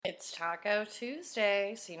It's Taco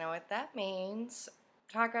Tuesday, so you know what that means.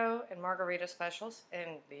 Taco and margarita specials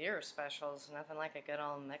and beer specials. Nothing like a good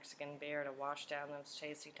old Mexican beer to wash down those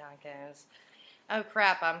tasty tacos. Oh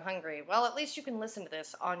crap, I'm hungry. Well, at least you can listen to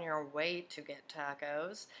this on your way to get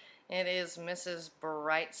tacos. It is Mrs.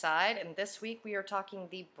 Brightside, and this week we are talking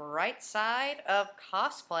the bright side of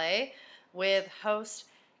cosplay with host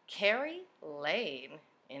Carrie Lane.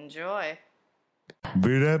 Enjoy.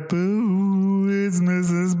 Boo, it's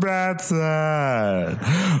Mrs. Brightside.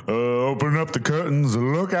 Open up the curtains,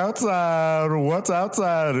 look outside. What's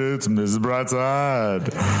outside? It's Mrs.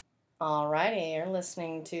 Brightside. Alrighty, you're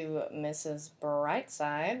listening to Mrs.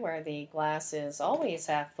 Brightside, where the glass is always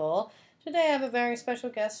half full. Today I have a very special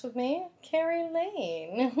guest with me, Carrie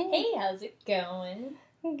Lane. Hey, how's it going?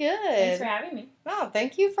 Good. Thanks for having me. Oh,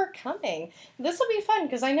 thank you for coming. This will be fun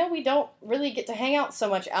because I know we don't really get to hang out so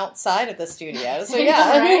much outside of the studio. So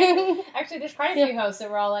yeah. Right? Actually, there's quite a few hosts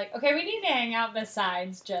that were all like, okay, we need to hang out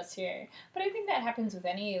besides just here. But I think that happens with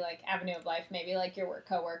any avenue of life, maybe like your work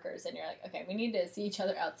coworkers, and you're like, okay, we need to see each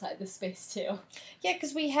other outside this space too. Yeah,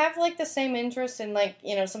 because we have the same interests and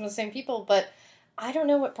some of the same people, but I don't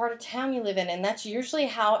know what part of town you live in, and that's usually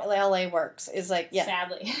how LA works.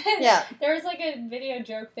 Sadly. Yeah. There was a video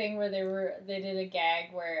joke thing where they did a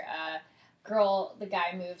gag where the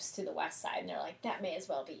guy moves to the west side, and they're like, that may as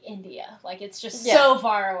well be India. It's just so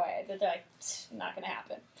far away that they're like, not gonna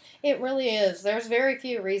happen. It really is. There's very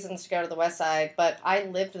few reasons to go to the west side, but I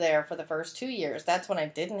lived there for the first 2 years. That's when I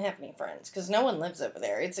didn't have any friends, because no one lives over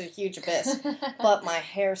there. It's a huge abyss. But my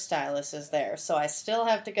hairstylist is there, so I still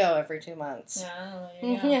have to go every 2 months. Oh,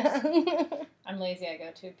 there you go. Yeah. I'm lazy. I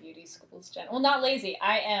go to beauty schools. Well, not lazy.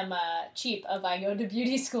 I am cheap. I go to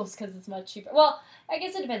beauty schools because it's much cheaper. Well, I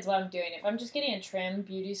guess it depends what I'm doing. If I'm just getting a trim,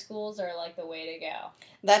 beauty schools are the way to go.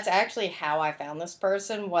 That's actually how I found this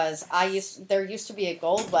person. There used to be a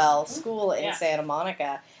Goldwell school in Santa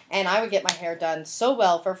Monica, and I would get my hair done so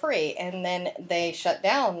well for free, and then they shut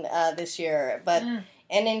down this year. But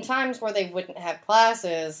and in times where they wouldn't have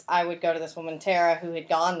classes, I would go to this woman Tara who had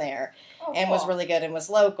gone there and was really good and was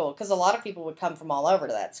local, because a lot of people would come from all over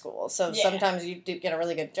to that school. So sometimes you do get a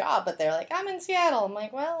really good job, but they're like, I'm in Seattle. I'm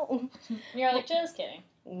like, well, you're like, just kidding.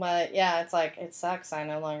 But yeah, it's it sucks. I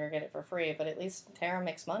no longer get it for free, but at least Tara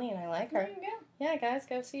makes money and I like her. There you go. Yeah, guys,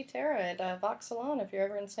 go see Tara at Vox Salon if you're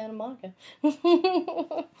ever in Santa Monica.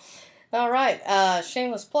 All right,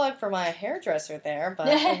 shameless plug for my hairdresser there,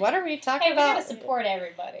 but what are we talking about? We gotta support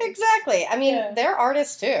everybody. Exactly. I mean, they're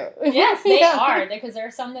artists too. Yes, they are, because there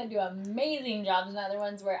are some that do amazing jobs and other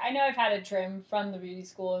ones where I know I've had a trim from the beauty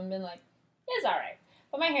school and been like, it's alright.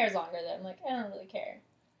 But my hair's longer than I'm like, I don't really care.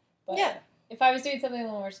 But yeah. If I was doing something a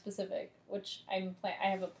little more specific, which I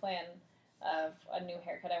have a plan of a new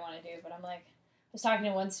haircut I want to do, but I'm like, I was talking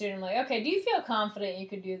to one student, I'm like, okay, do you feel confident you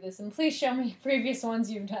could do this? And please show me previous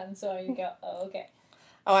ones you've done. So you go, oh, okay.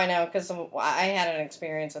 Oh, I know, because I had an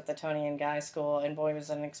experience at the Tony and Guy School, and boy,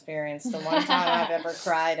 was it an experience. The one time I've ever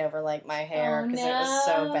cried over, my hair, because it was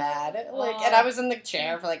so bad. And I was in the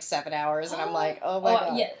chair for, 7 hours, and I'm like, oh, my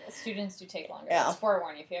God. Yeah, students do take longer. Yeah. It's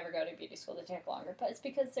forewarning if you ever go to beauty school, they take longer, but it's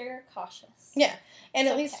because they're cautious. Yeah, and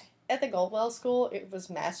at least at the Goldwell School, it was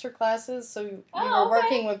master classes, so we were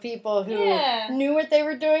working with people who knew what they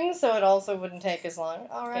were doing, so it also wouldn't take as long.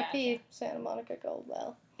 R.I.P. Gotcha. Santa Monica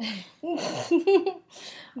Goldwell.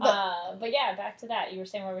 But yeah, back to that. You were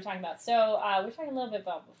saying what we're talking about. So we were talking a little bit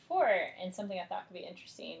about before, and something I thought could be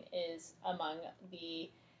interesting is among the...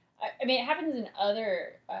 I mean, it happens in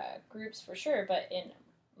other groups for sure, but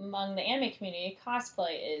among the anime community,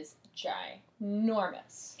 cosplay is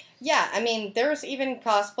ginormous. Yeah, I mean, there's even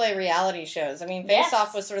cosplay reality shows. I mean, Face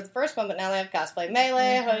Off was sort of the first one, but now they have Cosplay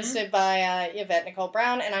Melee, hosted by Yvette Nicole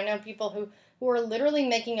Brown, and I know people who are literally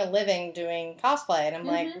making a living doing cosplay, and I'm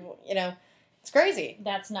like, it's crazy.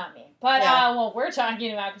 That's not me. But what we're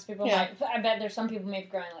talking about, because people might, I bet there's some people maybe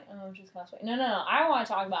going like, oh, just cosplay. No. I want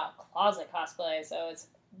to talk about closet cosplay, so it's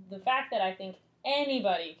the fact that I think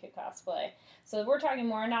anybody could cosplay. So we're talking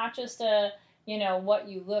more not just what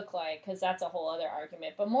you look like, because that's a whole other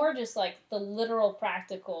argument, but more just the literal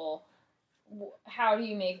practical, how do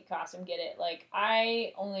you make a costume, get it?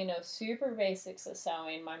 I only know super basics of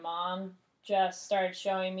sewing. My mom just started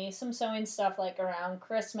showing me some sewing stuff around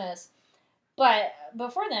Christmas, but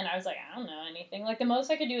before then I was like, I don't know anything. The most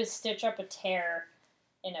I could do is stitch up a tear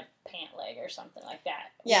in a pant leg or something like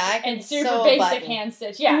that. Yeah, I can and super sew a basic button. hand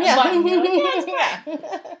stitch. Yeah, button. You're like, yeah, it's Yeah. great.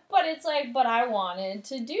 But it's but I wanted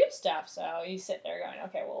to do stuff, so you sit there going,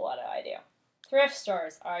 okay, well, what do I do? Thrift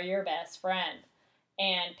stores are your best friend.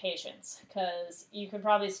 And patience, because you could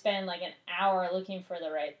probably spend an hour looking for the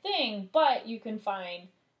right thing, but you can find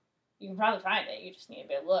you can probably find it. You just need a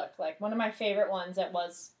good look. Like, one of my favorite ones that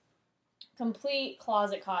was complete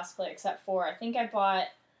closet cosplay, except for, I think I bought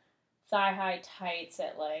thigh-high tights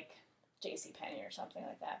at, like, JCPenney or something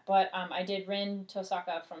like that. But I did Rin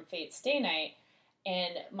Tosaka from Fate's Stay Night,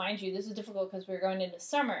 and mind you, this is difficult because we were going into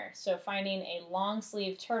summer, so finding a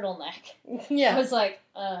long-sleeve turtleneck was like,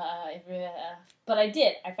 but I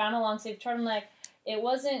did. I found a long-sleeve turtleneck. It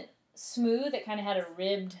wasn't smooth. It kind of had a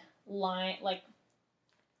ribbed line, like,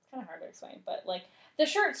 it's kind of hard to explain, but, like, the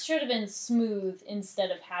shirts should have been smooth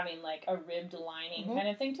instead of having, like, a ribbed lining kind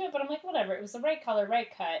of thing to it, but I'm like, whatever. It was the right color, right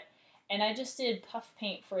cut. And I just did puff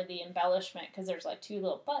paint for the embellishment because there's like 2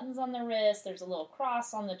 little buttons on the wrist. There's a little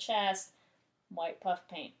cross on the chest. White puff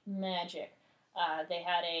paint. Magic. They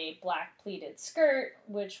had a black pleated skirt,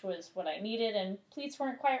 which was what I needed. And pleats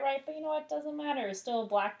weren't quite right, but you know what? Doesn't matter. It's still a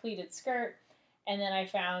black pleated skirt. And then I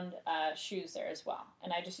found shoes there as well.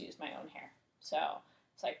 And I just used my own hair. So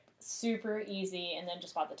it's like super easy. And then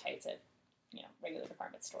just bought the tights at, regular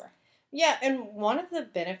department store. Yeah, and one of the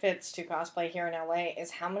benefits to cosplay here in LA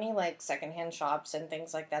is how many, like, secondhand shops and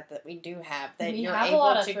things like that we do have. That you're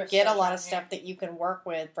able to get a lot of stuff that you can work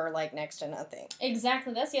with for, like, next to nothing.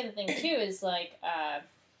 Exactly. That's the other thing, too, is, like,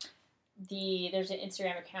 there's an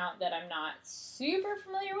Instagram account that I'm not super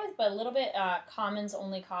familiar with, but a little bit, Commons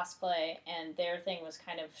Only Cosplay, and their thing was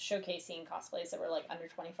kind of showcasing cosplays that were, like, under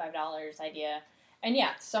 $25 idea. And,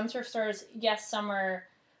 yeah, some thrift stores, yes, some are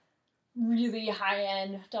really high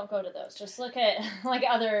end. Don't go to those. Just look at like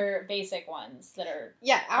other basic ones that are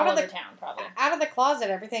out of the town probably. Out of the closet,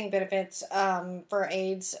 everything benefits for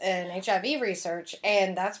AIDS and HIV research,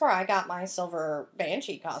 and that's where I got my silver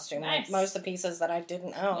banshee costume. Nice. Like most of the pieces that I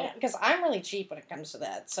didn't own because I'm really cheap when it comes to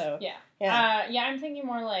that. So I'm thinking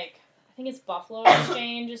more like. I think it's Buffalo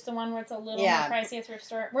Exchange is the one where it's a little more pricey at thrift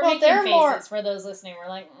store. We're making faces for those listening. We're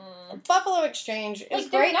like, Buffalo Exchange is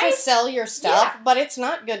great to sell your stuff, but it's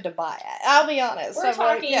not good to buy it. I'll be honest. We're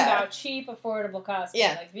talking about cheap, affordable cosplay.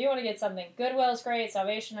 Yeah. Like, if you want to get something, Goodwill's great,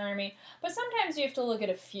 Salvation Army, but sometimes you have to look at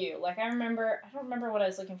a few. Like, I don't remember what I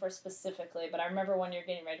was looking for specifically, but I remember when you're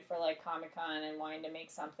getting ready for, like, Comic-Con and wanting to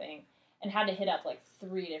make something, and had to hit up, like,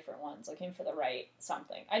 3 different ones looking for the right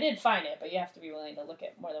something. I did find it, but you have to be willing to look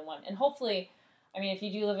at more than one. And hopefully, I mean, if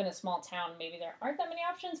you do live in a small town, maybe there aren't that many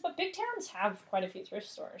options, but big towns have quite a few thrift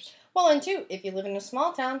stores. Well, and too, if you live in a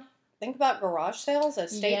small town, think about garage sales,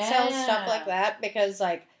 estate sales, stuff like that, because,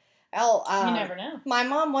 like, you never know. My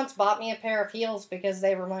mom once bought me a pair of heels because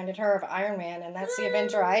they reminded her of Iron Man, and that's the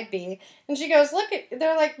Avenger I'd be. And she goes, look,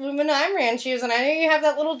 they're like Lumen Iron Man shoes, and I know you have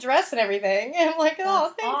that little dress and everything. And I'm like,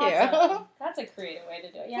 oh, thank you. That's a creative way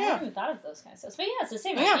to do it. Yeah, I haven't even thought of those kind of stuff. But yeah, it's the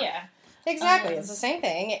same idea. Exactly. It's the same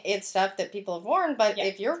thing. It's stuff that people have worn, but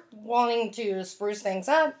if you're wanting to spruce things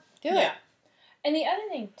up, do it. And the other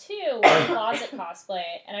thing, too, with closet cosplay,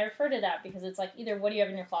 and I refer to that because it's like either what do you have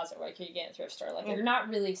in your closet or like you get at a thrift store. Like, you're not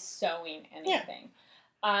really sewing anything.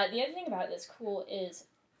 Yeah. The other thing about it that's cool is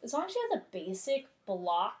as long as you have the basic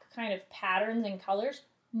block kind of patterns and colors,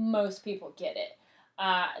 most people get it.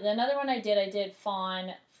 Another one I did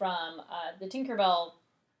Fawn from the Tinkerbell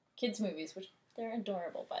kids movies, which they're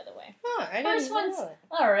adorable, by the way. Oh, I didn't know one's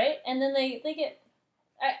all right, and then they get...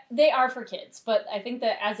 they are for kids, but I think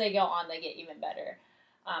that as they go on, they get even better.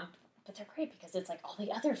 But they're great because it's like all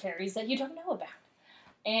the other fairies that you don't know about.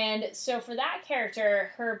 And so for that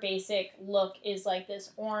character, her basic look is like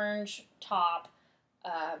this orange top,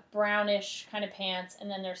 brownish kind of pants, and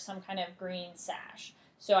then there's some kind of green sash.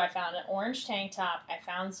 So I found an orange tank top, I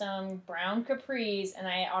found some brown capris, and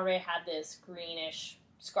I already had this greenish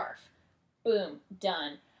scarf. Boom,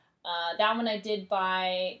 done. That one I did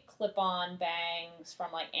buy clip-on bangs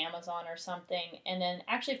from like Amazon or something, and then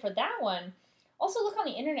actually for that one, also look on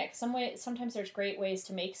the internet. Sometimes there's great ways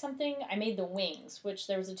to make something. I made the wings, which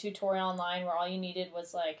there was a tutorial online where all you needed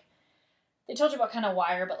was like, they told you what kind of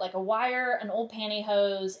wire, but like a wire, an old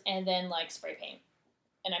pantyhose, and then like spray paint.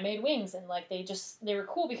 And I made wings, and like they were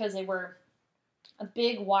cool because they were a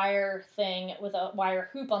big wire thing with a wire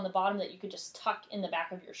hoop on the bottom that you could just tuck in the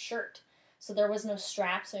back of your shirt. So there was no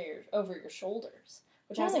straps over your shoulders,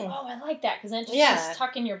 which I was like, oh, I like that, because then it just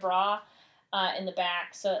tuck in your bra in the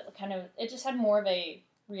back, so it just had more of a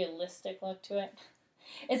realistic look to it.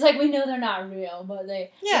 It's like, we know they're not real, but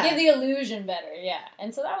they give the illusion better,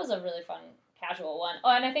 And so that was a really fun casual one. Oh,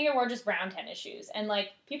 and I think I wore just brown tennis shoes, and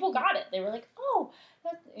like people got it. They were like, oh,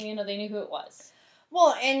 they knew who it was.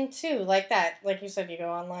 Well, and too, like that, like you said, you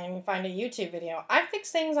go online and find a YouTube video. I fix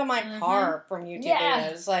things on my car from YouTube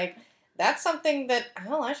videos, like. that's something that,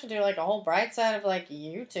 I should do like a whole bright side of like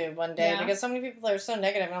YouTube one day because so many people are so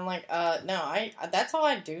negative, and I'm like, no, that's how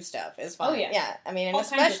I do stuff. It's fine. Oh, yeah. I mean, and all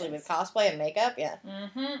especially with cosplay and makeup, yeah.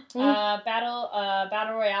 Battle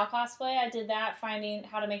Royale cosplay, I did that, finding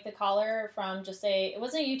how to make the collar from just it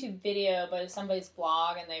wasn't a YouTube video, but it was somebody's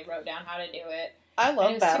blog, and they wrote down how to do it. I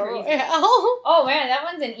love Battle Royale. Oh man, that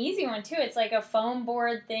one's an easy one too. It's like a foam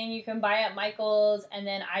board thing you can buy at Michael's, and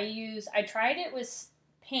then I tried it with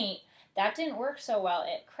paint. That didn't work so well.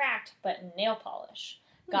 It cracked, but nail polish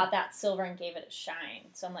got that silver and gave it a shine.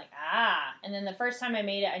 So I'm like, And then the first time I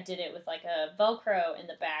made it, I did it with like a Velcro in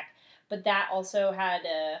the back, but that also had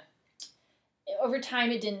over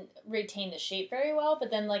time it didn't retain the shape very well.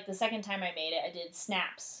 But then like the second time I made it, I did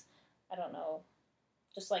snaps. I don't know,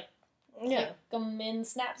 just like them in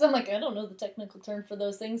snaps. I'm like, I don't know the technical term for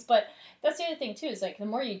those things, but that's the other thing too, is like the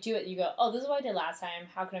more you do it, you go, oh, this is what I did last time.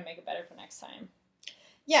 How can I make it better for next time?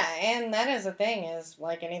 Yeah, and that is the thing, is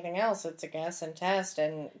like anything else, it's a guess and test,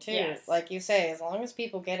 and two, like you say, as long as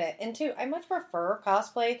people get it, and two, I much prefer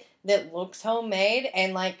cosplay that looks homemade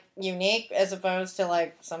and like unique as opposed to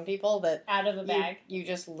like some people that out of a bag. You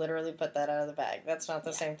just literally put that out of the bag. That's not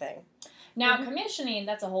the same thing. Now, commissioning,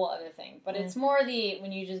 that's a whole other thing, but it's more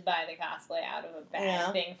when you just buy the cosplay out of a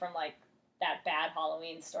bag thing from like that bad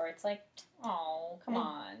Halloween store. It's like, oh, come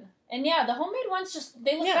on. And yeah, the homemade ones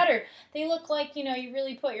they look better. They look like, you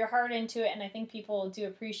really put your heart into it, and I think people do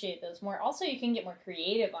appreciate those more. Also, you can get more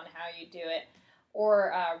creative on how you do it,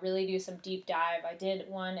 or really do some deep dive. I did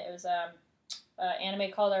one, it was an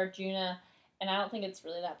anime called Arjuna, and I don't think it's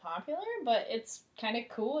really that popular, but it's kind of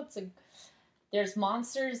cool. There's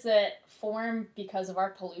monsters that form because of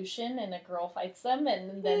our pollution, and a girl fights them,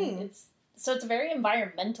 and then it's a very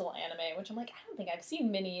environmental anime, which I'm like, I don't think I've seen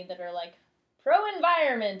many that are like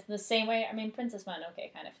pro-environment the same way. I mean, Princess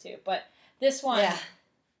Mononoke kind of too, but this one,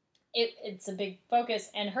 it's a big focus.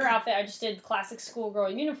 And her outfit, I just did classic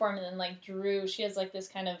schoolgirl uniform, and then like she has like this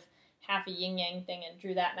kind of half a yin-yang thing, and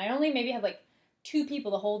drew that. And I only maybe had like 2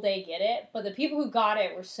 people the whole day get it, but the people who got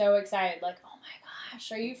it were so excited, like, oh my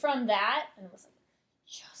gosh, are you from that? And it was like,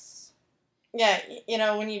 yes.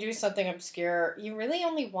 Yeah, when you do something obscure, you really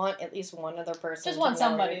only want at least one other person. Just want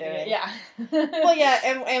somebody to do it, yeah. Well,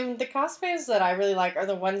 yeah, and the cosplays that I really like are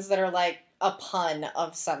the ones that are like a pun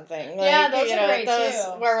of something. Like, yeah, those are great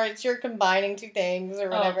too. Where you're combining 2 things or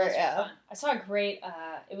whatever. Fun. I saw a great,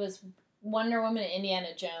 it was Wonder Woman and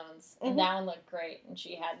Indiana Jones, and that one looked great, and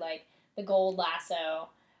she had like the gold lasso,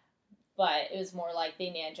 but it was more like the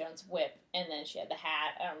Indiana Jones whip, and then she had the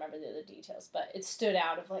hat. I don't remember the other details, but it stood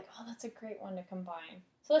out of like, oh, that's a great one to combine.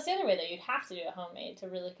 So that's the other way that you'd have to do a homemade to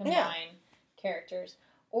really combine characters.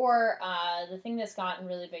 Or the thing that's gotten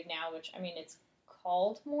really big now, which, I mean, it's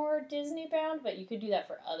called more Disney bound, but you could do that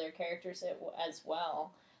for other characters as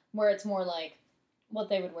well, where it's more like what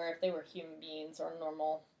they would wear if they were human beings or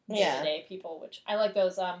normal day-to-day people, which I like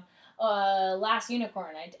those. Last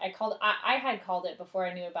Unicorn, I had called it before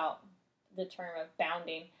I knew about the term of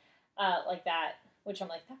bounding, like that, which I'm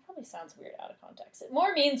like, that probably sounds weird out of context. It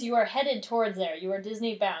more means you are headed towards there. You are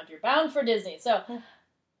Disney bound. You're bound for Disney. So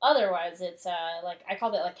otherwise, it's like, I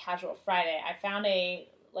called it like Casual Friday. I found a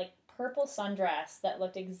like purple sundress that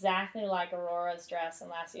looked exactly like Aurora's dress in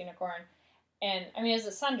Last Unicorn. And I mean, it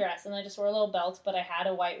was a sundress, and I just wore a little belt, but I had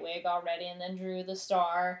a white wig already, and then drew the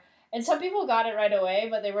star. And some people got it right away,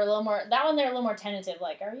 but they were a little more, they're a little more tentative.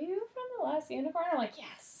 Like, are you from The Last Unicorn? I'm like,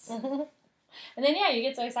 yes. And then, you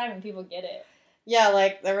get so excited when people get it. Yeah,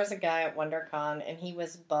 like, there was a guy at WonderCon, and he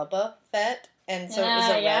was Boba Fett, and so it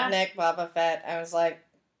was a redneck Boba Fett. I was like,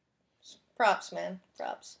 props, man,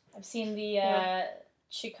 props. I've seen the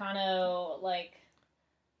Chicano, like,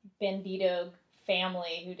 Bandito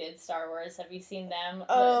family who did Star Wars. Have you seen them?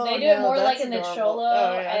 Oh, they do it more like in the Cholo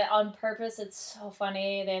on purpose. It's so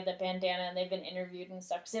funny. They have the bandana, and they've been interviewed and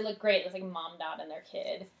stuff because they look great. It's like mom, dad, and their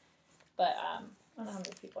kid. But I don't know how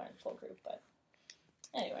many people are in the full group, but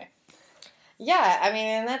anyway. Yeah, I mean,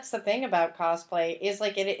 and that's the thing about cosplay is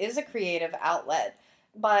like it is a creative outlet,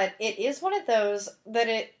 but it is one of those that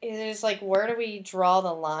it is like, where do we draw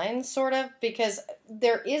the line, sort of? Because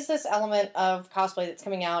there is this element of cosplay that's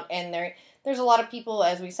coming out, and there's a lot of people,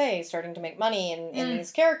 as we say, starting to make money in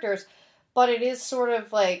these characters, but it is sort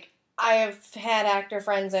of like, I have had actor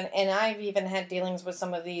friends, and I've even had dealings with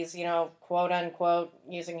some of these, quote unquote,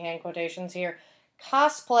 using hand quotations here,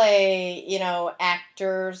 cosplay,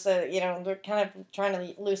 actors, they're kind of trying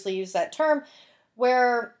to loosely use that term,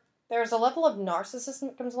 where there's a level of narcissism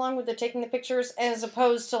that comes along with the taking the pictures, as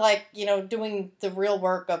opposed to like, doing the real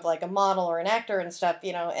work of like a model or an actor and stuff,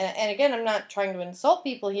 and again, I'm not trying to insult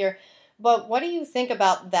people here, but what do you think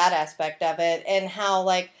about that aspect of it, and how,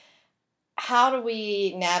 like, how do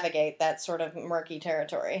we navigate that sort of murky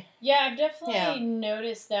territory? Yeah, I've definitely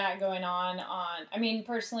noticed that going on. I mean,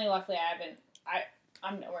 personally, luckily,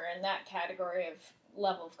 I'm nowhere in that category of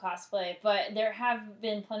level of cosplay, but there have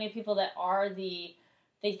been plenty of people that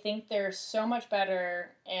they think they're so much better,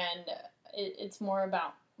 and it's more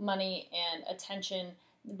about money and attention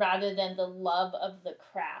rather than the love of the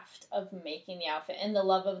craft of making the outfit and the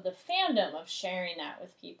love of the fandom of sharing that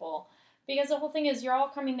with people. Because the whole thing is you're all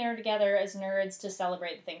coming there together as nerds to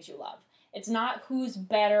celebrate the things you love. It's not who's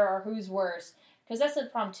better or who's worse. Because that's the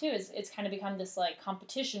problem, too, is it's kind of become this, like,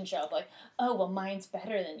 competition show of, like, oh, well, mine's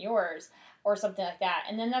better than yours, or something like that.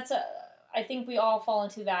 And then I think we all fall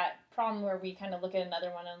into that problem where we kind of look at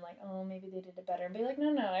another one and, like, oh, maybe they did it better. And be like,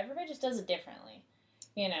 no, everybody just does it differently.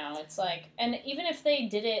 You know, it's like, and even if they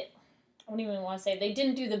did it, I wouldn't even want to say, they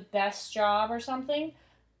didn't do the best job or something,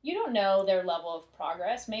 you don't know their level of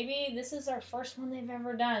progress. Maybe this is our first one they've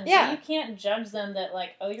ever done. Yeah. So you can't judge them that,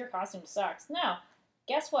 like, oh, your costume sucks. No.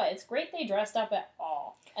 Guess what? It's great they dressed up at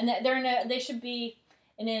all. And that they should be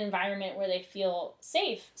in an environment where they feel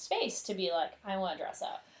safe space to be like, I want to dress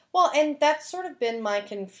up. Well, and that's sort of been my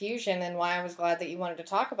confusion and why I was glad that you wanted to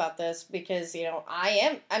talk about this because, you know,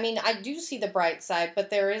 I do see the bright side, but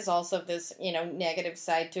there is also this, you know, negative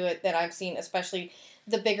side to it that I've seen, especially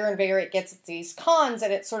the bigger and bigger it gets at these cons,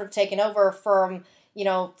 and it's sort of taken over from, you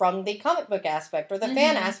know, from the comic book aspect or the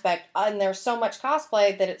fan aspect, and there's so much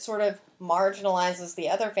cosplay that it sort of marginalizes the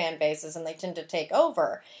other fan bases and they tend to take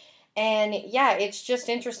over. And yeah, it's just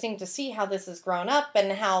interesting to see how this has grown up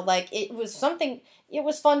and how, like, it was fun it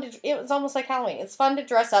was almost like Halloween. It's fun to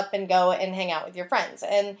dress up and go and hang out with your friends.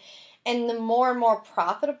 And the more and more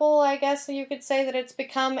profitable, I guess you could say, that it's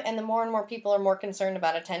become, and the more and more people are more concerned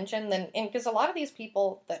about attention because a lot of these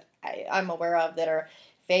people that I'm aware of that are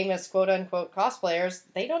famous quote-unquote cosplayers,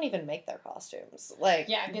 they don't even make their costumes. Like,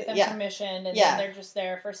 get them permission, and then they're just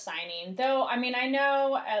there for signing. Though, I mean, I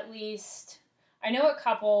know a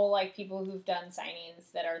couple, like, people who've done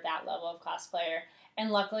signings that are that level of cosplayer, and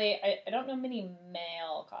luckily, I don't know many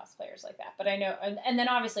male cosplayers like that, but I know, and then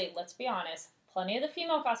obviously, let's be honest, plenty of the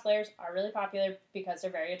female cosplayers are really popular because they're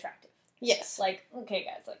very attractive. Yes. Like, okay,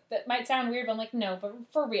 guys, like, that might sound weird, but I'm like, no, but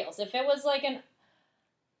for reals, if it was, like,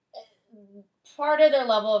 part of their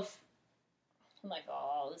level of, I'm like,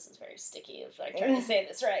 oh, this is very sticky, I'm like trying to say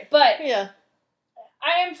this right, but yeah,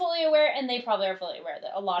 I am fully aware, and they probably are fully aware,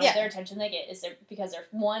 that a lot of their attention they get is because they're,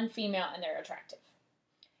 one, female, and they're attractive.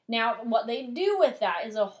 Now, what they do with that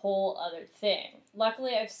is a whole other thing.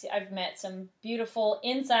 Luckily, I've met some beautiful,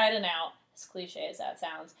 inside and out, as cliche as that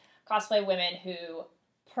sounds, cosplay women who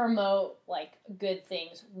promote, like, good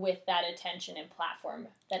things with that attention and platform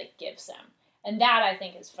that it gives them. And that, I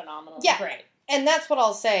think, is phenomenal. Yeah. Great. And that's what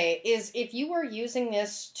I'll say, is if you were using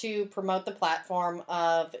this to promote the platform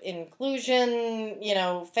of inclusion, you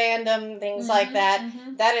know, fandom, things like that,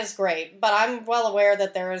 that is great. But I'm well aware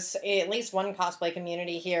that there is at least one cosplay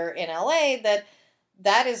community here in LA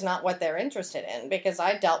that is not what they're interested in, because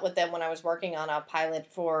I dealt with them when I was working on a pilot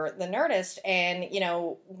for The Nerdist, and, you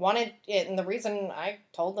know, wanted it, and the reason I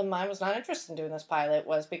told them I was not interested in doing this pilot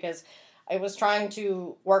was because I was trying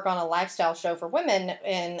to work on a lifestyle show for women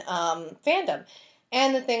in fandom.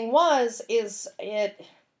 And the thing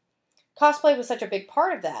cosplay was such a big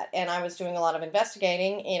part of that. And I was doing a lot of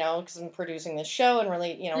investigating, you know, because I'm producing this show and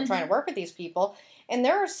really, you know, trying to work with these people. And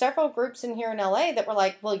there are several groups in here in LA that were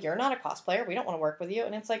like, well, you're not a cosplayer. We don't want to work with you.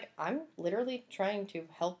 And it's like, I'm literally trying to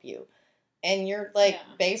help you. And you're, like,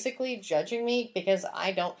 basically judging me because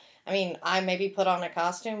I maybe put on a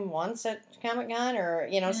costume once at Comic-Con or,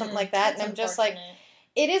 you know, something like that. And I'm just like,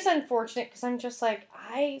 it is unfortunate because I'm just like,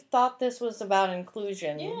 I thought this was about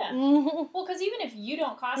inclusion. Yeah. Well, because even if you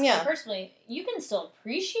don't cosplay personally, you can still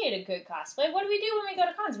appreciate a good cosplay. What do we do when we go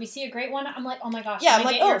to cons? We see a great one. I'm like, oh my gosh, can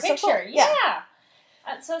I get your picture? So cool. Yeah.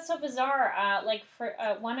 So it's so bizarre. Like, for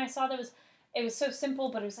one I saw it was so simple,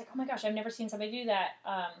 but it was like, oh my gosh, I've never seen somebody do that.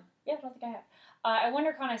 Yeah, I don't think I have. At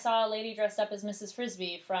WonderCon, I saw a lady dressed up as Mrs.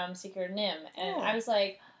 Frisbee from Secret of NIMH, and I was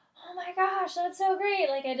like, oh my gosh, that's so great.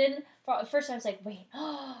 Like, at first I was like, wait,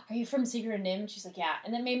 are you from Secret of NIMH? She's like, yeah.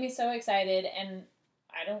 And that made me so excited, and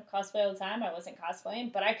I don't cosplay all the time. I wasn't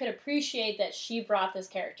cosplaying, but I could appreciate that she brought this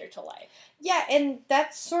character to life. Yeah, and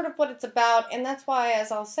that's sort of what it's about, and that's why,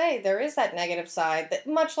 as I'll say, there is that negative side that,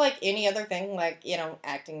 much like any other thing, like, you know,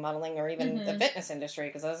 acting, modeling, or even the fitness industry,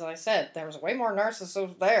 because as I said, there's way more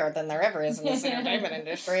narcissists there than there ever is in this entertainment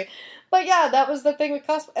industry. But yeah, that was the thing with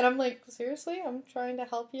cosplay, and I'm like, seriously? I'm trying to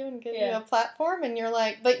help you and give you a platform, and you're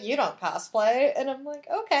like, but you don't cosplay, and I'm like,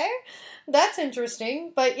 okay, that's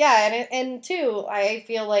interesting. But yeah, and two, I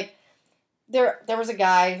feel like there was a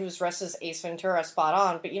guy who was dressed as Ace Ventura, spot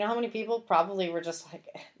on, but you know how many people probably were just like,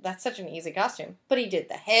 that's such an easy costume. But he did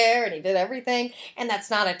the hair, and he did everything, and that's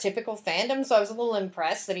not a typical fandom, so I was a little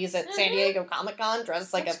impressed that he's at San Diego Comic-Con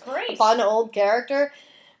dressed like a fun old character.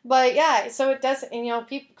 But yeah, so it does, and you know,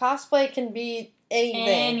 cosplay can be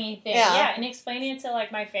anything. Yeah, and explaining it to,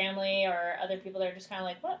 like, my family or other people, they're just kind of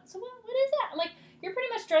like, what is that? I'm like, you're pretty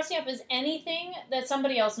much dressing up as anything that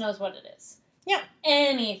somebody else knows what it is. Yeah.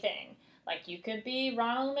 Anything. Like, you could be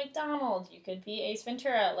Ronald McDonald, you could be Ace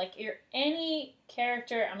Ventura, like, you're any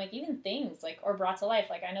character, I'm like, even things, like, or brought to life.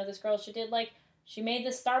 Like, I know this girl, she made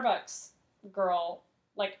the Starbucks girl,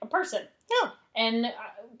 like, a person. Yeah. And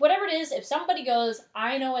whatever it is, if somebody goes,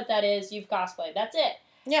 I know what that is, you've cosplayed, that's it.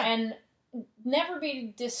 Yeah. And never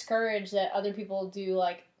be discouraged that other people do,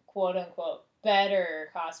 like, quote-unquote, better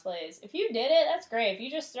cosplays. If you did it, that's great. If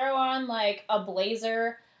you just throw on, like, a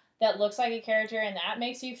blazer that looks like a character and that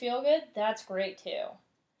makes you feel good, that's great too.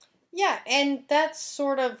 Yeah, and that's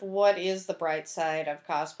sort of what is the bright side of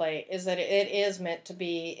cosplay, is that it is meant to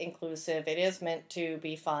be inclusive, it is meant to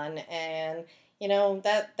be fun, and, you know,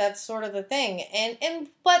 that's sort of the thing.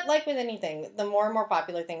 But like with anything, the more and more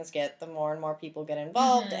popular things get, the more and more people get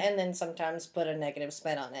involved, and then sometimes put a negative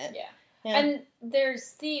spin on it. Yeah. And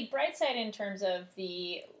there's the bright side in terms of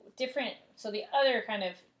the different, so the other kind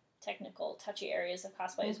of technical, touchy areas of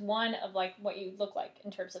cosplay is one of, like, what you look like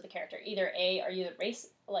in terms of the character. Either A, are you the race,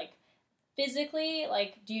 like, physically,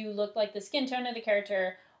 like, do you look like the skin tone of the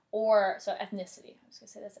character, or, so ethnicity. I was going to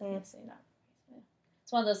say that's ethnicity, not race.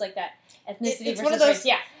 It's one of those, like, that ethnicity it's versus one of those, race.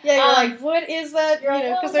 Yeah. Yeah, you're like, what is that? You're you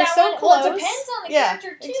know, because they're so close. Well, it depends on the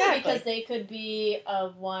character, too, exactly. because they could be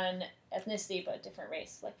of one ethnicity, but a different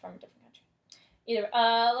race, like, from a different country. Either,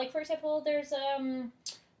 like, for example, there's,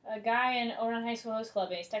 a guy in Ouran High School Host Club,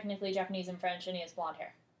 and he's technically Japanese and French, and he has blonde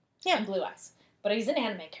hair. Yeah. And blue eyes. But he's an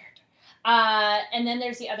anime character. And then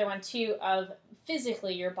there's the other one, too, of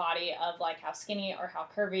physically your body, of, like, how skinny or how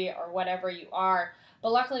curvy or whatever you are.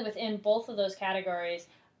 But luckily, within both of those categories,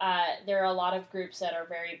 there are a lot of groups that are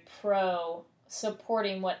very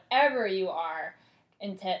pro-supporting whatever you are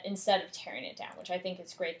instead of tearing it down, which I think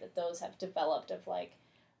it's great that those have developed of, like,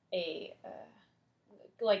 a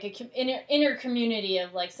inner community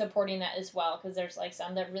of, like, supporting that as well, because there's, like,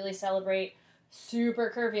 some that really celebrate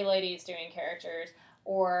super curvy ladies doing characters,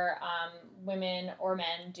 or women or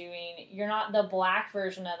men doing, you're not the black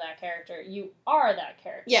version of that character, you are that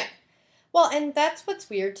character. Yeah. Well, and that's what's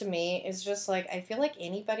weird to me, is just, like, I feel like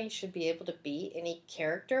anybody should be able to be any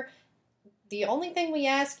character. The only thing we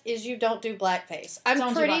ask is you don't do blackface.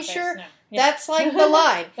 I'm pretty sure that's, like, the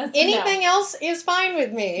line. Anything else is fine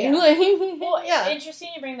with me. Yeah. Well, yeah. Interesting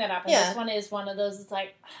you bring that up. And this one is one of those, it's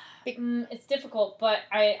like, it's difficult, but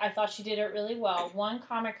I thought she did it really well. One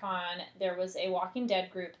Comic-Con, there was a Walking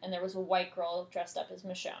Dead group, and there was a white girl dressed up as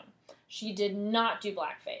Michonne. She did not do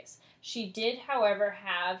blackface. She did, however,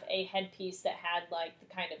 have a headpiece that had, like, the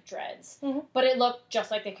kind of dreads. But it looked just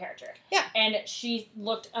like the character. Yeah. And she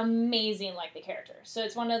looked amazing like the character. So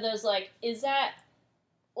it's one of those, like, is that,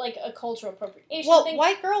 like, a cultural appropriation thing? Well,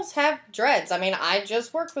 white girls have dreads. I mean, I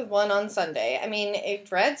just worked with one on Sunday. I mean,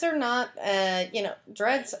 dreads are not,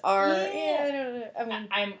 dreads are... Yeah. I mean,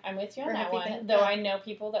 I'm with you on that one, though I know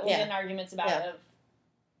people that will get in arguments about it.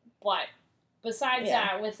 But besides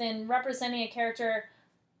that, within representing a character...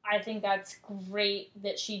 I think that's great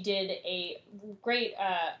that she did a great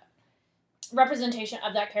representation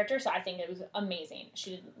of that character, so I think it was amazing.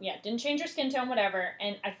 She didn't change her skin tone, whatever,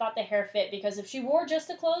 and I thought the hair fit, because if she wore just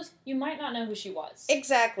the clothes, you might not know who she was.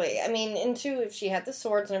 Exactly. I mean, and too, if she had the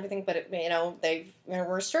swords and everything, but, they've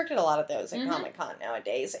restricted a lot of those at Comic-Con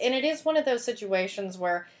nowadays, and it is one of those situations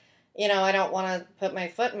where, I don't want to put my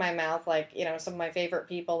foot in my mouth like, some of my favorite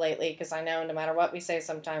people lately, because I know no matter what we say,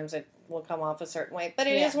 sometimes it will come off a certain way. But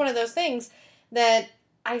it is one of those things that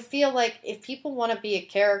I feel like if people want to be a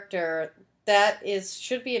character,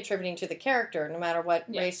 should be attributing to the character, no matter what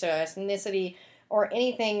race or ethnicity or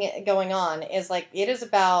anything going on, is like, it is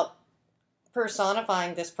about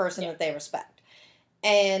personifying this person that they respect.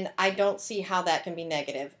 And I don't see how that can be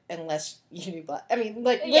negative unless you do black. I mean,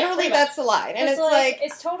 like, literally that's the line. And it's like...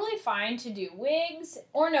 It's totally fine to do wigs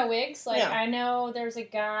or no wigs. Like, I know there's a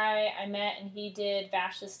guy I met, and he did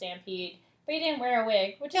Vash the Stampede, but he didn't wear a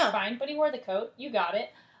wig, which is fine, but he wore the coat. You got it.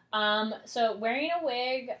 So wearing a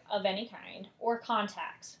wig of any kind, or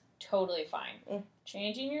contacts, totally fine.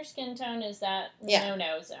 Changing your skin tone is that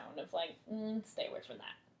no-no zone of, like, stay away from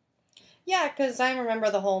that. Yeah, because I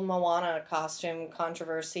remember the whole Moana costume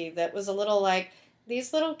controversy that was a little like,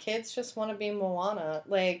 these little kids just want to be Moana.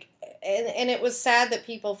 Like, and it was sad that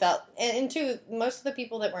people felt, and two, most of the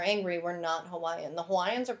people that were angry were not Hawaiian. The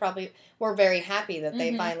Hawaiians were very happy that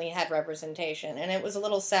they finally had representation, and it was a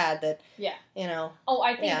little sad that, you know. Oh,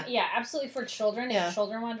 I think, absolutely for children. If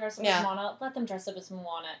children want to dress up as Moana, let them dress up as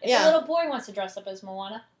Moana. If a little boy wants to dress up as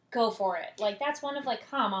Moana, go for it. Like, that's one of, like,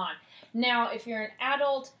 come on. Now, if you're an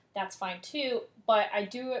adult, that's fine too, but I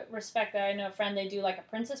do respect that. I know a friend, they do, like, a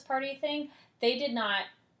princess party thing. They did not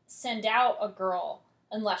send out a girl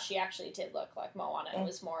unless she actually did look like Moana. It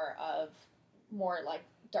was more like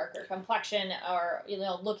darker complexion or, you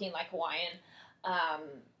know, looking like Hawaiian.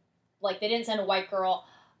 Like, they didn't send a white girl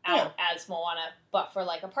out as Moana, but for,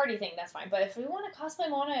 like, a party thing, that's fine. But if we want to cosplay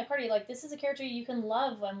Moana at a party, like, this is a character you can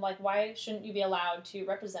love, and, like, why shouldn't you be allowed to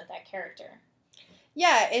represent that character?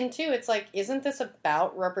 Yeah, and two, it's like, isn't this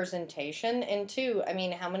about representation? And two, I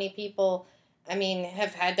mean, how many people...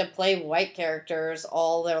 have had to play white characters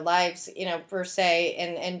all their lives, you know, per se,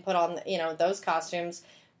 and put on, you know, those costumes,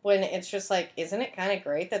 when it's just like, isn't it kind of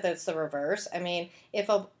great that that's the reverse? I mean, if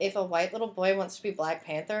a white little boy wants to be Black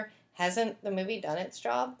Panther, hasn't the movie done its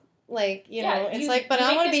job? Like, you know, it's like, but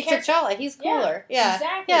I want to be T'Challa. He's cooler. Yeah.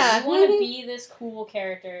 Exactly. You want to be this cool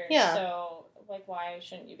character. Yeah. So, like, why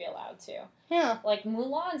shouldn't you be allowed to? Yeah. Like,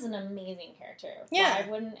 Mulan's an amazing character. Yeah.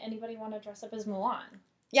 Why wouldn't anybody want to dress up as Mulan?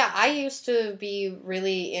 Yeah, I used to be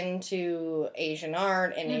really into Asian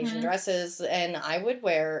art and Asian dresses, and I would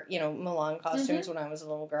wear, you know, Mulan costumes when I was a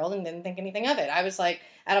little girl and didn't think anything of it. I was like,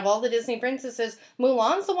 out of all the Disney princesses,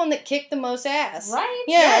 Mulan's the one that kicked the most ass. Right?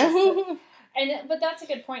 Yeah. Yes. But that's a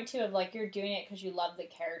good point, too, of, like, you're doing it because you love the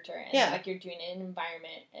character, and, like, you're doing it in an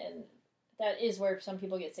environment, and that is where some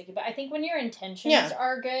people get sticky. But I think when your intentions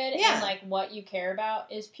are good and, like, what you care about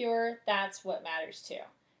is pure, that's what matters, too.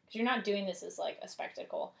 You're not doing this as, like, a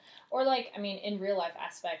spectacle. Or, like, I mean, in real life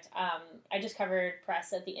aspect, I just covered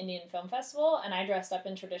press at the Indian Film Festival, and I dressed up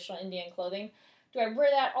in traditional Indian clothing. Do I wear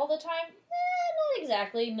that all the time? Not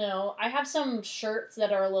exactly, no. I have some shirts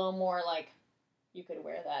that are a little more, like, you could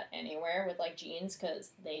wear that anywhere with, like, jeans, because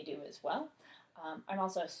they do as well. I'm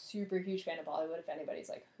also a super huge fan of Bollywood, if anybody's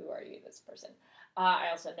like, who are you, this person? I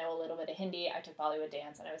also know a little bit of Hindi. I took Bollywood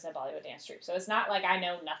dance, and I was at Bollywood dance troupe. So it's not like I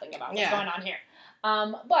know nothing about what's going on here.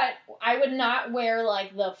 But I would not wear,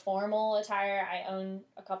 like, the formal attire. I own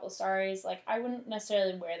a couple of saris. Like, I wouldn't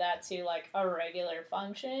necessarily wear that to, like, a regular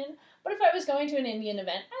function. But if I was going to an Indian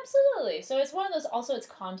event, absolutely. So it's one of those, also it's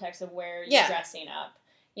context of where you're dressing up.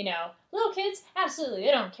 You know, little kids, absolutely.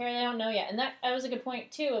 They don't care. They don't know yet. And that was a good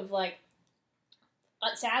point, too, of, like,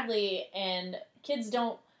 sadly, and kids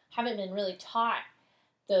haven't been really taught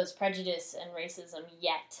those prejudice and racism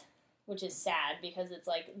yet, which is sad, because it's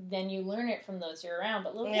like, then you learn it from those you're around.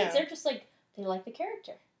 But little kids, they're just like, they like the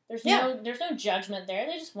character. There's no judgment there.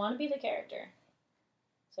 They just want to be the character.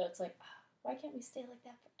 So it's like, why can't we stay like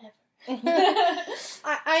that forever?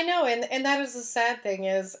 I know, and that is the sad thing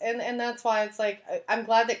is, and that's why it's like, I'm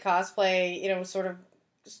glad that cosplay, you know, sort of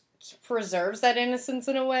preserves that innocence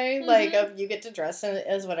in a way, like, of you get to dress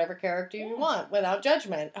as whatever character you want without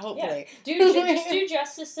judgment, hopefully. Just do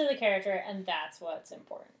justice to the character, and that's what's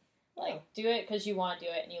important. Like, do it because you want to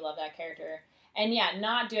do it and you love that character. And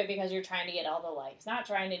not do it because you're trying to get all the likes. Not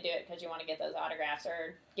trying to do it because you want to get those autographs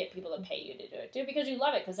or get people to pay you to do it. Do it because you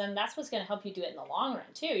love it, because then that's what's going to help you do it in the long run,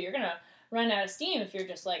 too. You're going to run out of steam if you're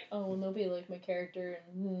just like, oh, well, nobody liked my character,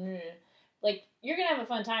 and like, you're going to have a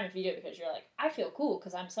fun time if you do it because you're like, I feel cool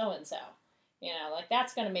because I'm so-and-so. You know, like,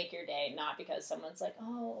 that's going to make your day, not because someone's like,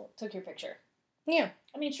 oh, took your picture. Yeah.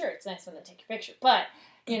 I mean, sure, it's nice when they take your picture, but,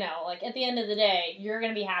 you know, like, at the end of the day, you're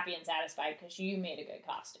going to be happy and satisfied because you made a good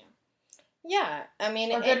costume. Yeah, I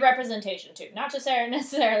mean... Or good representation, too. Not just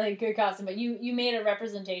necessarily good costume, but you made a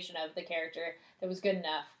representation of the character that was good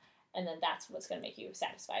enough, and then that's what's going to make you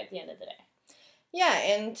satisfied at the end of the day. Yeah,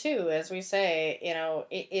 and too, as we say, you know,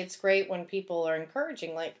 it's great when people are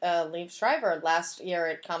encouraging, like Liev Schreiber last year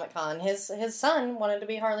at Comic-Con. His son wanted to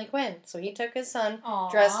be Harley Quinn, so he took his son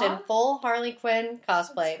dressed in full Harley Quinn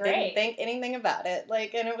cosplay. Didn't think anything about it.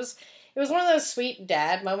 Like, and it was one of those sweet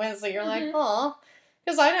dad moments that you're like, aw.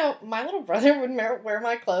 Because I know my little brother would wear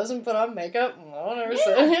my clothes and put on makeup. And I never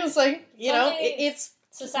said it. Was like, you know, it's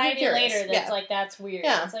society later that's like, that's weird.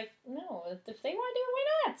 Yeah. It's like, no, if they want to do it, why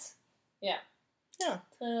not? Yeah. Yeah.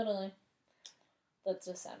 Totally. That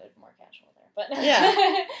just sounded more casual there. But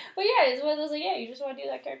yeah. But yeah, it's one of those, like, yeah, you just want to do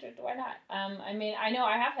that character, why not? I mean, I know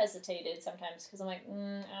I have hesitated sometimes because I'm like, I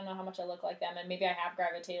don't know how much I look like them, and maybe I have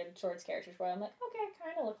gravitated towards characters where I'm like, okay, I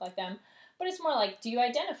kind of look like them. But it's more like, do you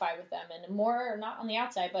identify with them? And more, not on the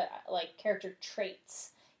outside, but like character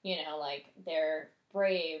traits. You know, like, they're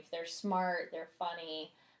brave, they're smart, they're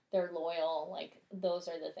funny, they're loyal. Like, those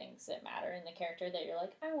are the things that matter in the character that you're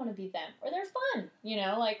like, I want to be them. Or they're fun, you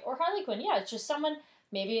know? Like, or Harley Quinn, yeah, it's just someone,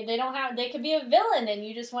 maybe they could be a villain and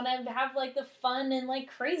you just want to have, like, the fun and, like,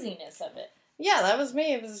 craziness of it. Yeah, that was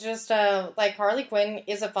me. It was just, like, Harley Quinn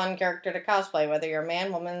is a fun character to cosplay, whether you're a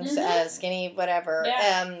man, woman, skinny, whatever.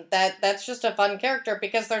 Yeah. That's just a fun character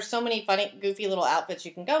because there's so many funny, goofy little outfits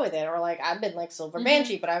you can go with it. Or, like, I've been, like, Silver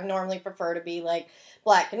Banshee, but I normally prefer to be, like,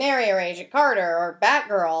 Black Canary or Agent Carter or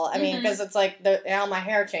Batgirl. I mean, because it's, like, how my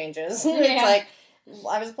hair changes. It's, like,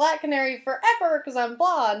 I was Black Canary forever because I'm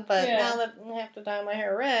blonde, but now that I have to dye my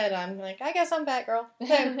hair red, I'm like, I guess I'm Batgirl.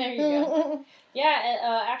 There you go.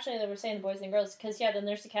 Yeah, actually, they were saying the boys and girls, because, then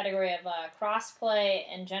there's the category of crossplay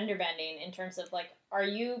and gender bending in terms of, like, are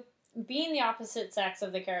you being the opposite sex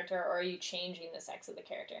of the character, or are you changing the sex of the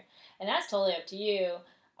character? And that's totally up to you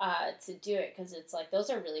to do it, because it's, like,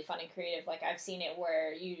 those are really fun and creative. Like, I've seen it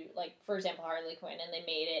where you, like, for example, Harley Quinn, and they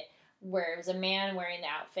made it where it was a man wearing the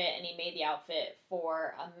outfit, and he made the outfit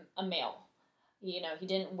for a male. You know, he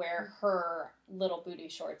didn't wear her little booty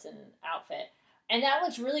shorts and outfit. And that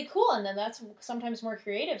looks really cool, and then that's sometimes more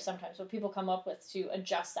creative sometimes, what people come up with to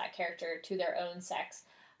adjust that character to their own sex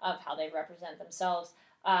of how they represent themselves.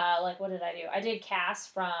 Like, what did I do? I did Cass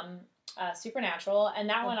from Supernatural, and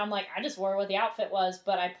that one I'm like, I just wore what the outfit was,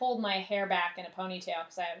 but I pulled my hair back in a ponytail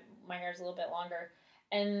because my hair is a little bit longer,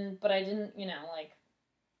 but I didn't, like,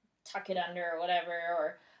 tuck it under or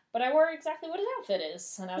whatever, but I wore exactly what his outfit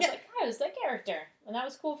is, and I was like, I was that character, and that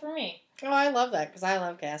was cool for me. Oh, I love that, because I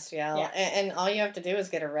love Castiel, and all you have to do is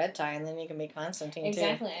get a red tie, and then you can be Constantine,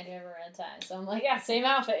 exactly, too. I do have a red tie, so I'm like, same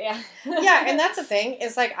outfit, Yeah, and that's the thing,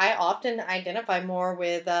 is, like, I often identify more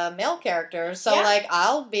with male characters, so, like,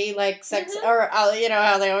 I'll be, like, sexy, or, I'll,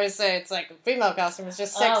 how they always say, it's, like, a female costume is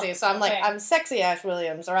just sexy, so I'm like, I'm sexy Ash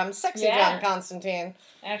Williams, or I'm sexy John Constantine.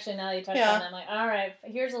 Actually, now that you touched on that, I'm like, alright,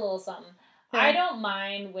 here's a little something. I don't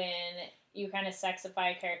mind when you kind of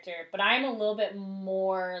sexify a character, but I'm a little bit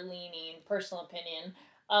more leaning, personal opinion,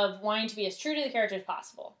 of wanting to be as true to the character as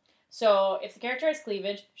possible. So, if the character has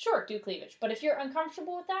cleavage, sure, do cleavage. But if you're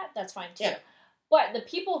uncomfortable with that, that's fine too. Yeah. But the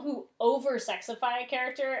people who over-sexify a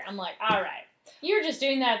character, I'm like, alright, you're just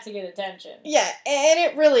doing that to get attention. Yeah, and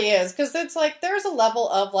it really is, because it's like, there's a level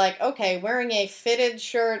of, like, okay, wearing a fitted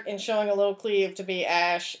shirt and showing a little sleeve to be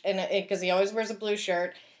Ash, and because he always wears a blue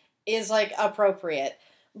shirt, is, like, appropriate.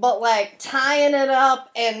 But, like, tying it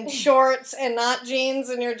up and shorts and not jeans,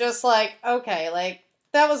 and you're just like, okay, like,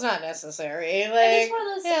 that was not necessary. Like, and it's one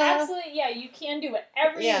of those, absolutely, you can do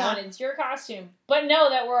whatever you want. It's your costume. But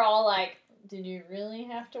know that we're all like, did you really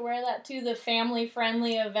have to wear that to the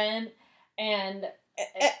family-friendly event? And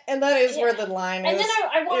that is where the line is. And then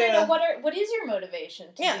I want to know, what is your motivation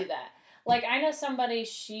to do that? Like, I know somebody,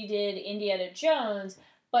 she did Indiana Jones,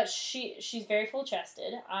 but she's very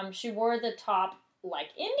full-chested. She wore the top like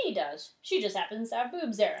Indy does. She just happens to have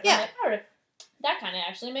boobs there. And I'm like, all right, that kind of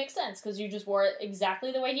actually makes sense, because you just wore it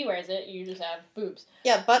exactly the way he wears it. You just have boobs.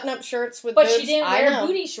 Yeah, button-up shirts with boobs. But she didn't wear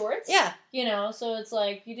booty shorts. Yeah. So it's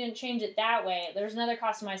like, you didn't change it that way. There's another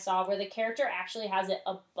costume I saw where the character actually has it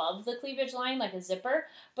above the cleavage line, like a zipper,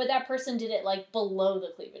 but that person did it, like, below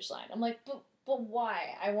the cleavage line. I'm like, but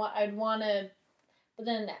why? I'd want to... But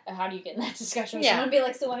then, how do you get in that discussion? Someone would be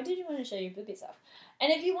like, so why did you want to show your boobies off?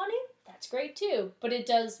 And if you want to, that's great too. But it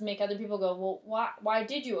does make other people go, well, why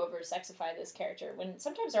did you over-sexify this character? When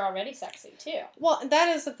sometimes they're already sexy too. Well,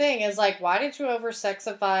 that is the thing, is like, why did you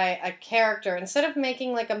over-sexify a character? Instead of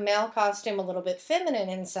making, like, a male costume a little bit feminine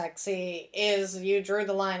and sexy, is you drew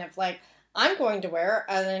the line of, like, I'm going to wear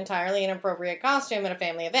an entirely inappropriate costume at a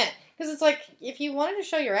family event. Because it's like, if you wanted to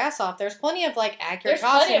show your ass off, there's plenty of, like, accurate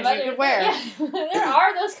costumes you could wear. Yeah. There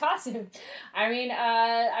are those costumes. I mean,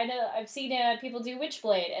 I know, I've seen people do